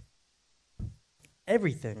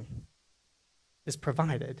 Everything is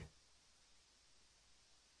provided,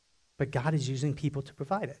 but God is using people to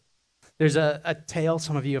provide it. There's a tale,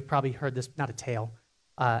 some of you have probably heard this, not a tale,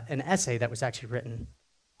 an essay that was actually written.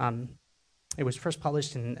 It was first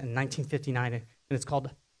published in 1959, and it's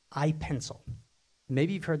called I, Pencil.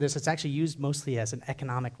 Maybe you've heard this. It's actually used mostly as an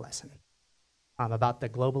economic lesson about the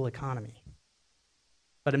global economy.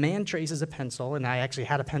 But a man traces a pencil, and I actually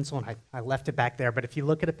had a pencil, and I left it back there. But if you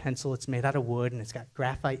look at a pencil, it's made out of wood, and it's got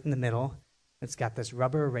graphite in the middle. It's got this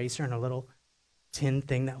rubber eraser and a little tin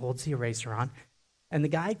thing that holds the eraser on. And the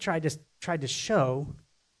guy tried to show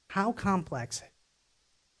how complex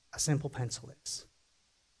a simple pencil is.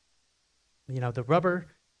 The rubber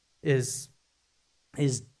is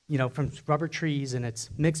from rubber trees, and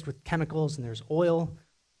it's mixed with chemicals, and there's oil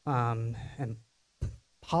and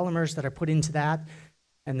polymers that are put into that.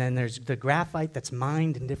 And then there's the graphite that's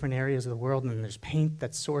mined in different areas of the world, and then there's paint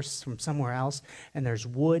that's sourced from somewhere else, and there's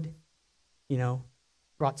wood,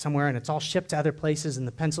 brought somewhere, and it's all shipped to other places, and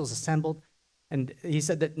the pencil's assembled. And he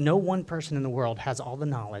said that no one person in the world has all the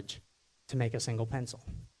knowledge to make a single pencil.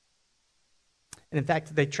 And in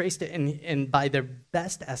fact, they traced it, and by their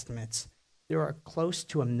best estimates, there are close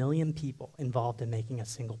to 1 million people involved in making a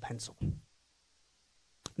single pencil. 1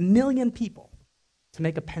 million people to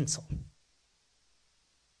make a pencil.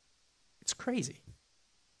 It's crazy.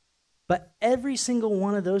 But every single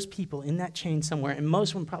one of those people in that chain somewhere, and most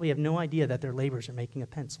of them probably have no idea that their laborers are making a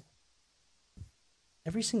pencil.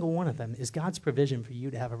 Every single one of them is God's provision for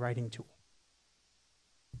you to have a writing tool.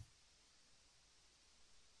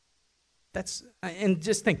 And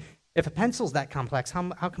just think, if a pencil's that complex,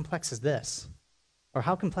 how complex is this? Or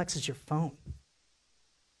how complex is your phone?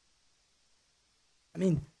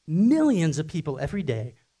 Millions of people every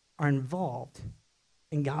day are involved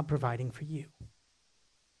in God providing for you.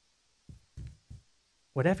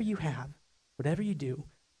 Whatever you have, whatever you do,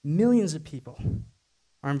 millions of people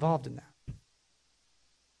are involved in that.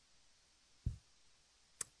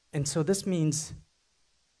 And so this means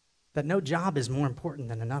that no job is more important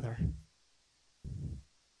than another.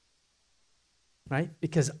 Right?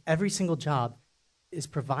 Because every single job is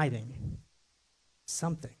providing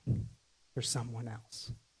something for someone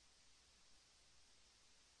else.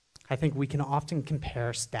 I think we can often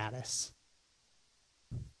compare status.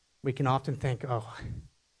 We can often think,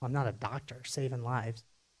 I'm not a doctor saving lives.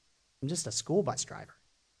 I'm just a school bus driver.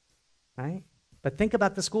 Right? But think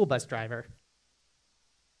about the school bus driver.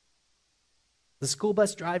 The school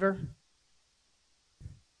bus driver,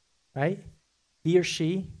 right? He or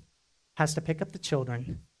she has to pick up the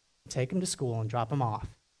children, take them to school, and drop them off.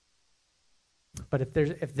 But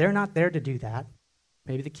if they're not there to do that,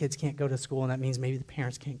 Maybe the kids can't go to school, and that means maybe the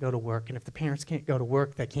parents can't go to work. And if the parents can't go to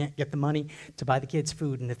work, they can't get the money to buy the kids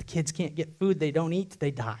food. And if the kids can't get food they don't eat,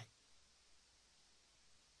 they die.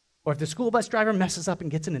 Or if the school bus driver messes up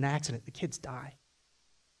and gets in an accident, the kids die.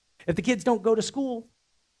 If the kids don't go to school,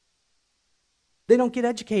 they don't get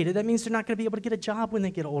educated. That means they're not going to be able to get a job when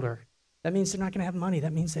they get older. That means they're not going to have money.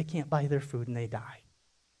 That means they can't buy their food and they die.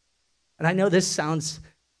 And I know this sounds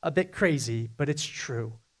a bit crazy, but it's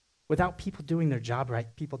true. Without people doing their job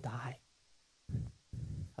right, people die.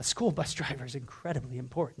 A school bus driver is incredibly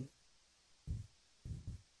important.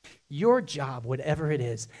 Your job, whatever it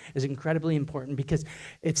is incredibly important because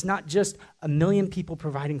it's not just a million people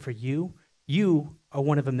providing for you. You are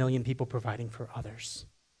one of a million people providing for others.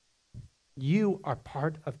 You are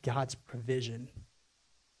part of God's provision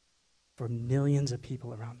for millions of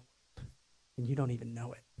people around the world, and you don't even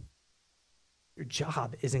know it. Your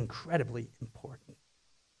job is incredibly important.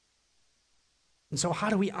 And so how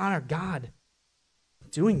do we honor God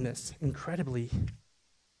doing this incredibly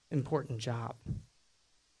important job?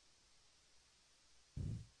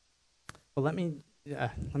 Well, let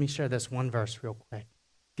me share this one verse real quick.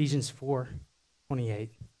 Ephesians 4:28.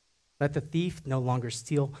 Let the thief no longer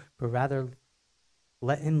steal, but rather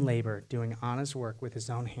let him labor, doing honest work with his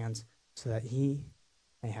own hands, so that he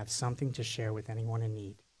may have something to share with anyone in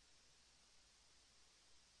need.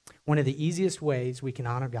 One of the easiest ways we can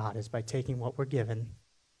honor God is by taking what we're given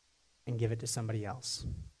and give it to somebody else.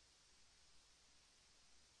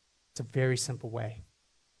 It's a very simple way.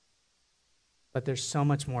 But there's so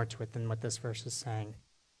much more to it than what this verse is saying.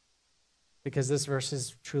 Because this verse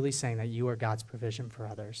is truly saying that you are God's provision for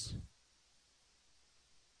others.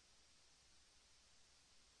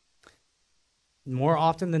 More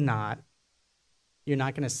often than not, you're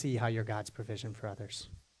not going to see how you're God's provision for others.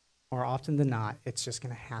 More often than not, it's just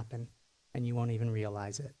going to happen, and you won't even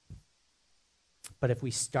realize it. But if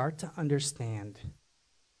we start to understand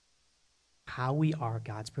how we are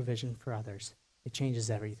God's provision for others, it changes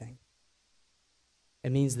everything.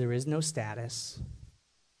 It means there is no status.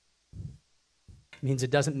 It means it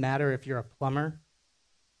doesn't matter if you're a plumber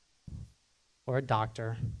or a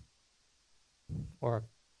doctor or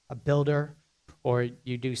a builder or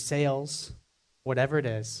you do sales, whatever it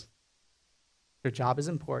is. Your job is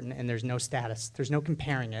important, and there's no status. There's no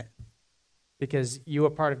comparing it because you are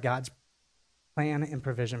part of God's plan and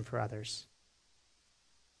provision for others,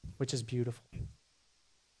 which is beautiful.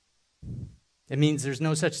 It means there's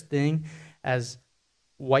no such thing as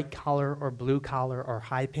white collar or blue collar or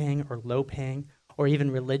high paying or low paying or even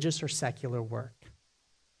religious or secular work.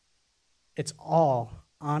 It's all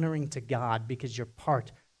honoring to God because you're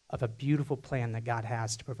part of a beautiful plan that God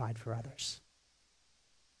has to provide for others.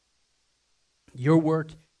 Your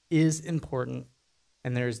work is important,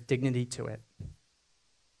 and there's dignity to it.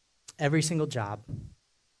 Every single job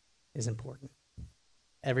is important.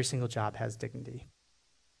 Every single job has dignity.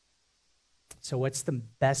 So what's the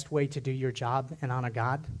best way to do your job and honor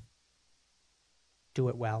God? Do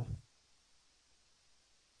it well.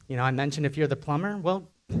 You know, I mentioned if you're the plumber, well,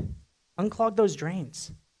 unclog those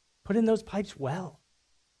drains. Put in those pipes well.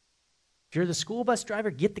 If you're the school bus driver,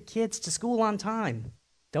 get the kids to school on time.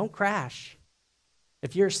 Don't crash.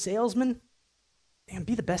 If you're a salesman,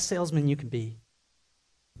 be the best salesman you can be.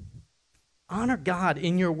 Honor God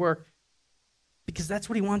in your work because that's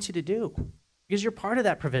what he wants you to do. Because you're part of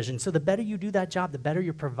that provision. So the better you do that job, the better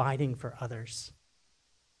you're providing for others.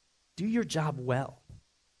 Do your job well.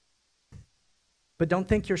 But don't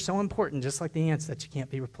think you're so important, just like the ants, that you can't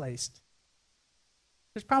be replaced.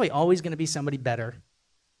 There's probably always going to be somebody better,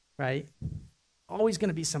 right? Always going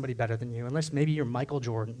to be somebody better than you, unless maybe you're Michael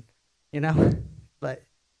Jordan, you know? But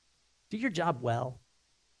do your job well.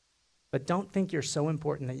 But don't think you're so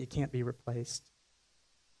important that you can't be replaced.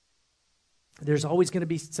 There's always going to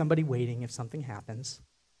be somebody waiting if something happens.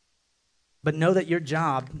 But know that your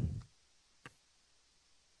job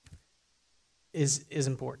is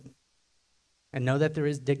important. And know that there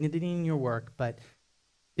is dignity in your work, but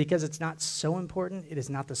because it's not so important, it is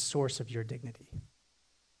not the source of your dignity.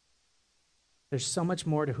 There's so much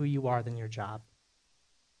more to who you are than your job.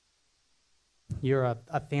 You're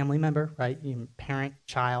a family member, right? You're a parent,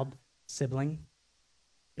 child, sibling.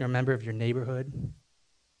 You're a member of your neighborhood.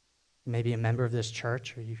 Maybe a member of this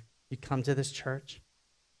church, or you come to this church.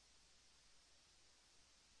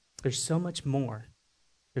 There's so much more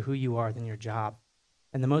to who you are than your job.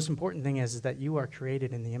 And the most important thing is that you are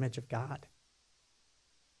created in the image of God.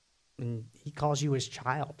 And he calls you his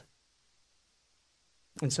child.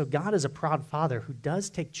 And so God is a proud father who does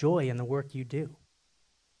take joy in the work you do.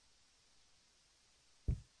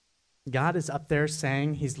 God is up there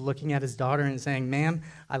saying, he's looking at his daughter and saying, "Ma'am,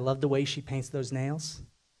 I love the way she paints those nails.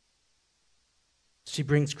 She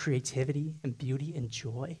brings creativity and beauty and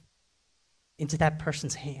joy into that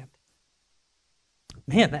person's hand.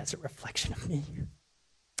 Man, that's a reflection of me.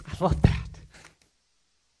 I love that."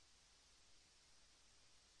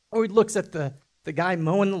 Or he looks at the guy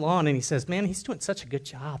mowing the lawn and he says, "Man, he's doing such a good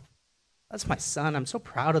job. That's my son. I'm so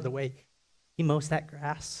proud of the way he mows that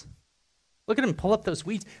grass. Look at him pull up those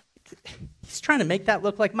weeds. He's trying to make that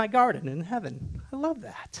look like my garden in heaven. I love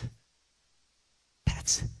that.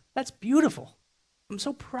 That's beautiful. I'm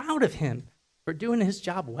so proud of him for doing his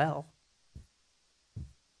job well."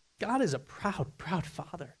 God is a proud, proud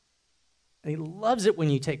Father. And he loves it when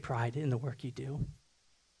you take pride in the work you do.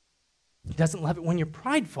 He doesn't love it when you're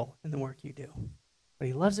prideful in the work you do. But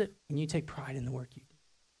he loves it when you take pride in the work you do.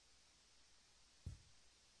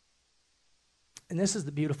 And this is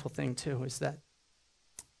the beautiful thing, too, is that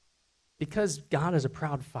because God is a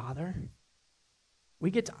proud Father,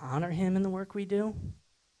 we get to honor him in the work we do.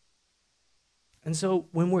 And so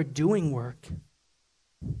when we're doing work,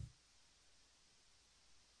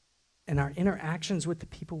 and our interactions with the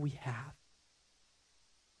people we have,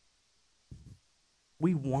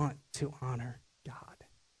 we want to honor God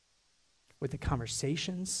with the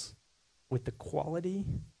conversations, with the quality,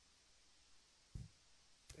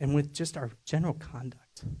 and with just our general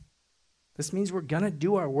conduct. This means we're going to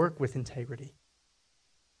do our work with integrity.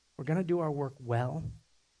 We're going to do our work well.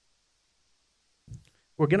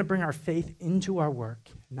 We're going to bring our faith into our work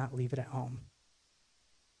and not leave it at home.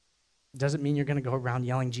 It doesn't mean you're going to go around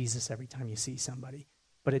yelling Jesus every time you see somebody,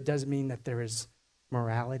 but it does mean that there is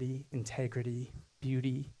morality, integrity,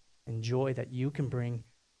 beauty, and joy that you can bring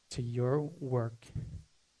to your work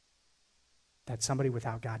that somebody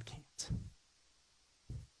without God can't.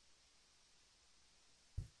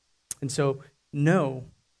 And so know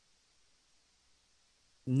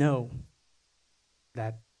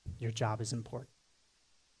that your job is important.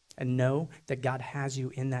 And know that God has you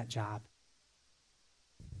in that job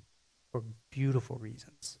for beautiful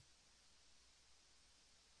reasons.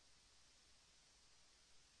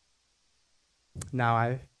 Now,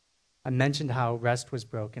 I mentioned how rest was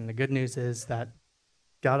broken. The good news is that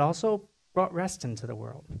God also brought rest into the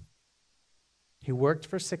world. He worked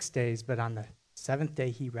for 6 days, but on the seventh day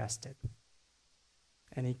he rested.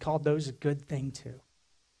 And he called those a good thing too.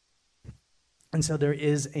 And so there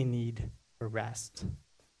is a need for rest.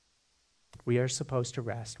 We are supposed to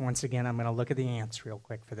rest. Once again, I'm going to look at the ants real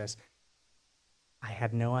quick for this. I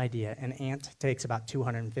had no idea. An ant takes about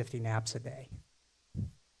 250 naps a day.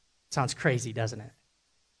 Sounds crazy, doesn't it?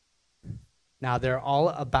 Now, they're all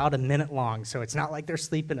about a minute long, so it's not like they're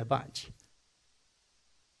sleeping a bunch.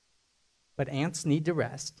 But ants need to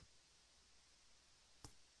rest.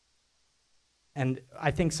 And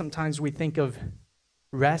I think sometimes we think of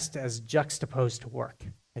rest as juxtaposed to work,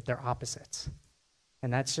 like they're opposites.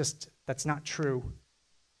 And that's not true.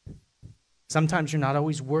 Sometimes you're not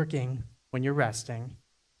always working when you're resting,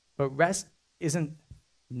 but rest isn't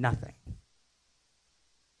nothing.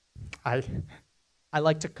 I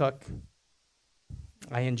like to cook.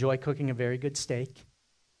 I enjoy cooking a very good steak.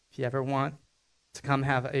 If you ever want to come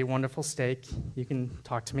have a wonderful steak, you can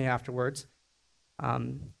talk to me afterwards.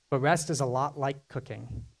 But rest is a lot like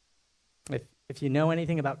cooking. If you know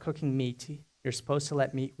anything about cooking meat, you're supposed to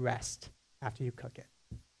let meat rest after you cook it.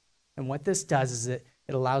 And what this does is it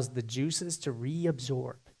allows the juices to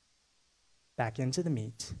reabsorb back into the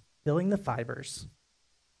meat, filling the fibers,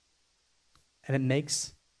 and it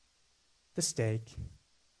makes the steak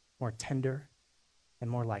more tender and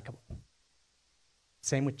more likable.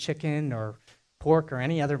 Same with chicken or pork or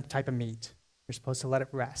any other type of meat. You're supposed to let it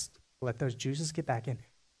rest, let those juices get back in.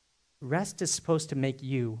 Rest is supposed to make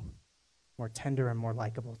you more tender and more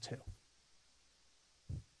likable too.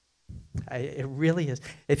 It really is.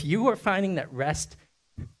 If you are finding that rest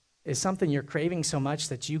is something you're craving so much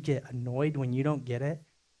that you get annoyed when you don't get it,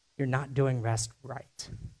 you're not doing rest right.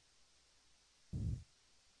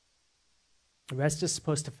 Rest is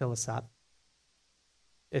supposed to fill us up.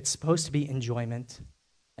 It's supposed to be enjoyment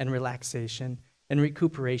and relaxation and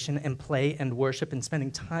recuperation and play and worship and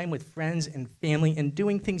spending time with friends and family and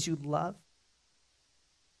doing things you love.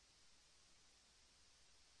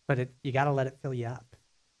 But you got to let it fill you up.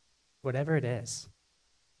 Whatever it is,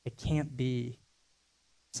 it can't be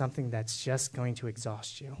something that's just going to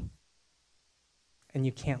exhaust you. And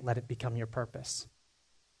you can't let it become your purpose.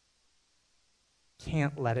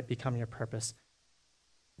 Can't let it become your purpose.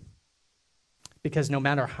 Because no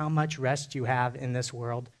matter how much rest you have in this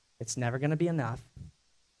world, it's never going to be enough.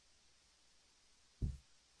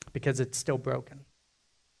 Because it's still broken.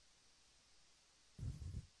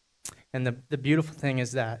 And the beautiful thing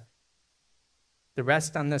is that the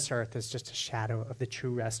rest on this earth is just a shadow of the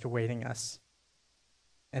true rest awaiting us.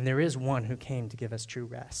 And there is one who came to give us true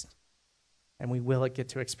rest. And we will get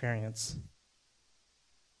to experience.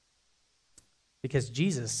 Because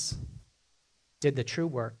Jesus did the true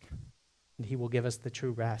work, and he will give us the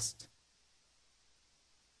true rest.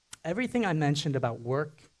 Everything I mentioned about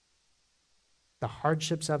work, the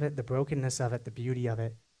hardships of it, the brokenness of it, the beauty of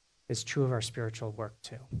it, is true of our spiritual work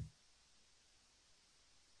too.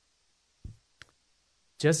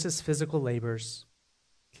 Just as physical labors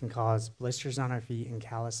can cause blisters on our feet and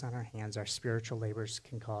callus on our hands, our spiritual labors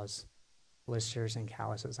can cause blisters and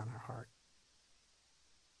calluses on our heart.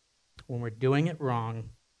 When we're doing it wrong,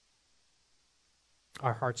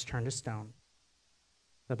 our hearts turn to stone.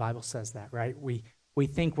 The Bible says that, right? We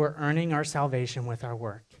think we're earning our salvation with our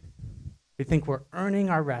work. We think we're earning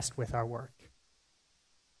our rest with our work.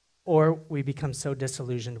 Or we become so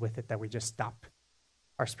disillusioned with it that we just stop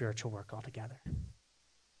our spiritual work altogether.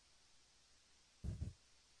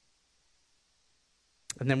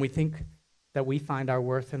 And then we think that we find our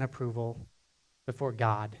worth and approval before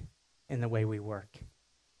God in the way we work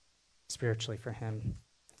spiritually for him.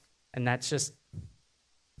 And that's just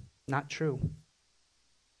not true.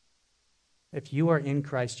 If you are in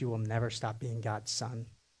Christ, you will never stop being God's son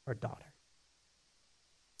or daughter.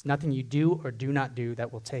 It's nothing you do or do not do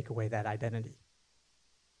that will take away that identity.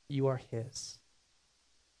 You are his.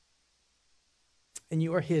 And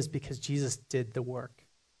you are his because Jesus did the work.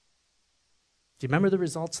 Do you remember the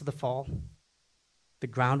results of the fall? The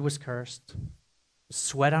ground was cursed,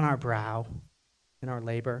 sweat on our brow in our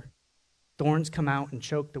labor. Thorns come out and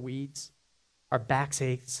choke the weeds. Our backs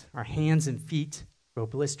ache, our hands and feet grow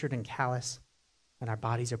blistered and callous, and our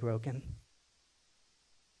bodies are broken.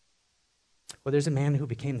 Well, there's a man who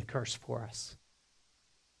became the curse for us.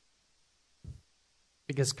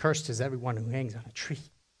 Because cursed is everyone who hangs on a tree.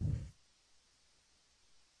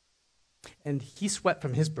 And he sweat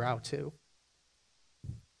from his brow too.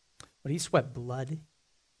 But he sweat blood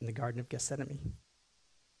in the Garden of Gethsemane.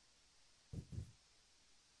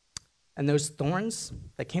 And those thorns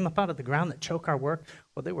that came up out of the ground that choke our work,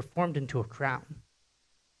 well, they were formed into a crown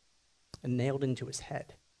and nailed into his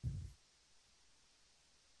head.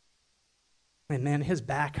 And man, his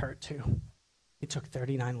back hurt too. He took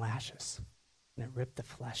 39 lashes and it ripped the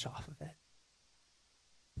flesh off of it.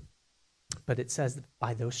 But it says that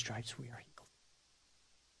by those stripes we are healed.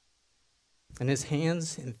 And his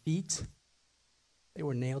hands and feet, they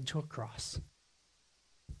were nailed to a cross.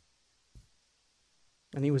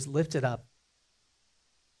 And he was lifted up,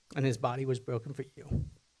 and his body was broken for you.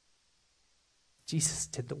 Jesus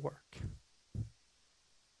did the work.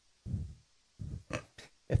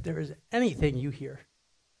 If there is anything you hear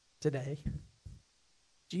today,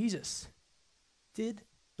 Jesus did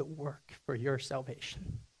the work for your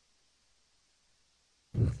salvation.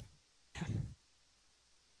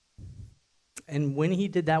 And when he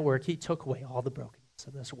did that work, he took away all the brokenness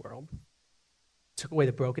of this world. Took away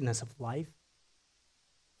the brokenness of life,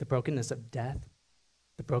 the brokenness of death,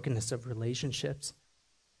 the brokenness of relationships,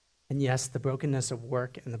 and yes, the brokenness of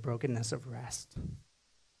work and the brokenness of rest.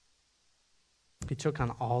 He took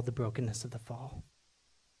on all the brokenness of the fall.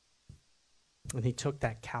 And he took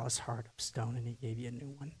that callous heart of stone and he gave you a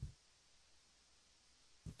new one.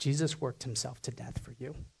 Jesus worked himself to death for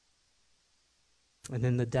you. And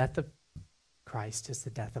then the death of Christ is the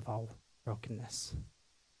death of all brokenness.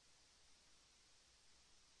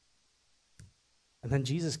 And then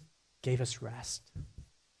Jesus gave us rest.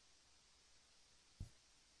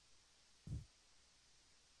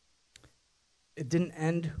 It didn't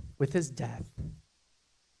end with his death.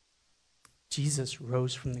 Jesus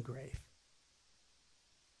rose from the grave.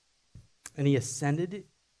 And he ascended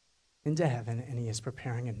into heaven, and he is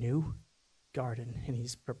preparing a new garden, and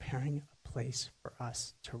he's preparing a place for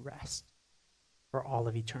us to rest for all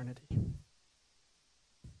of eternity.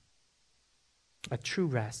 A true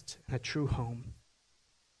rest and a true home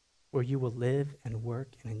where you will live and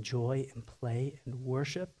work and enjoy and play and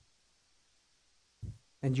worship,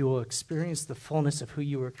 and you will experience the fullness of who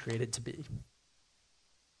you were created to be.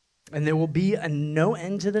 And there will be a no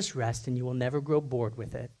end to this rest, and you will never grow bored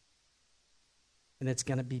with it. And it's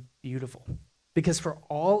going to be beautiful. Because for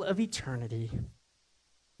all of eternity,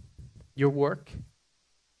 your work,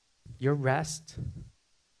 your rest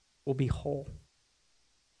will be whole.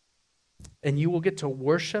 And you will get to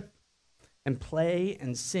worship and play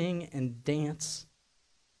and sing and dance.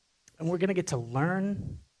 And we're going to get to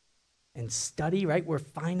learn and study, right? We're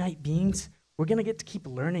finite beings. We're going to get to keep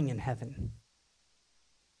learning in heaven.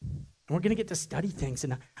 And we're going to get to study things.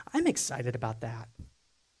 And I'm excited about that.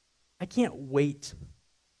 I can't wait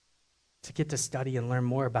to get to study and learn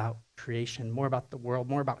more about creation, more about the world,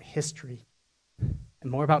 more about history,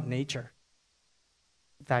 and more about nature.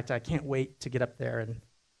 In fact, I can't wait to get up there and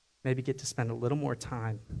maybe get to spend a little more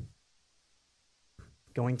time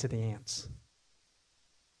going to the ants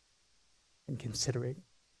and considering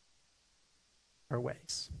our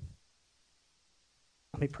ways.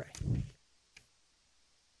 Let me pray.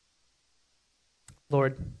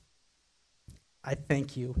 Lord, I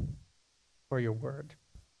thank you for your word.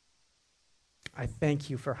 I thank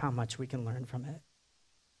you for how much we can learn from it.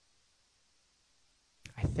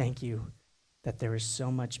 I thank you that there is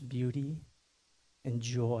so much beauty and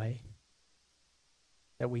joy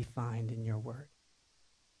that we find in your word.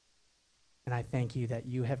 And I thank you that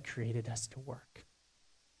you have created us to work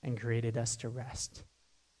and created us to rest.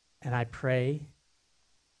 And I pray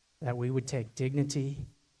that we would take dignity,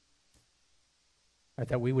 or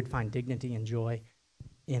that we would find dignity and joy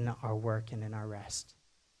in our work and in our rest.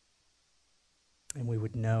 And we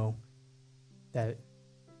would know that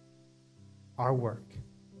our work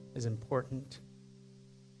is important.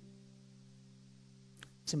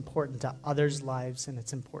 It's important to others' lives, and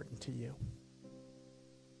it's important to you.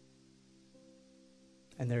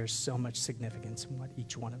 And there is so much significance in what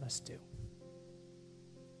each one of us do.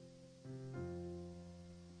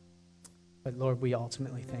 But Lord, we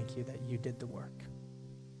ultimately thank you that you did the work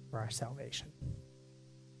for our salvation.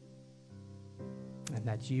 And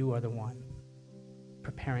that you are the one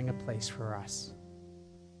preparing a place for us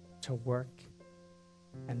to work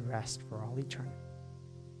and rest for all eternity.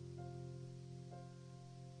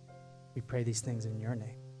 We pray these things in your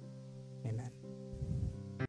name. Amen.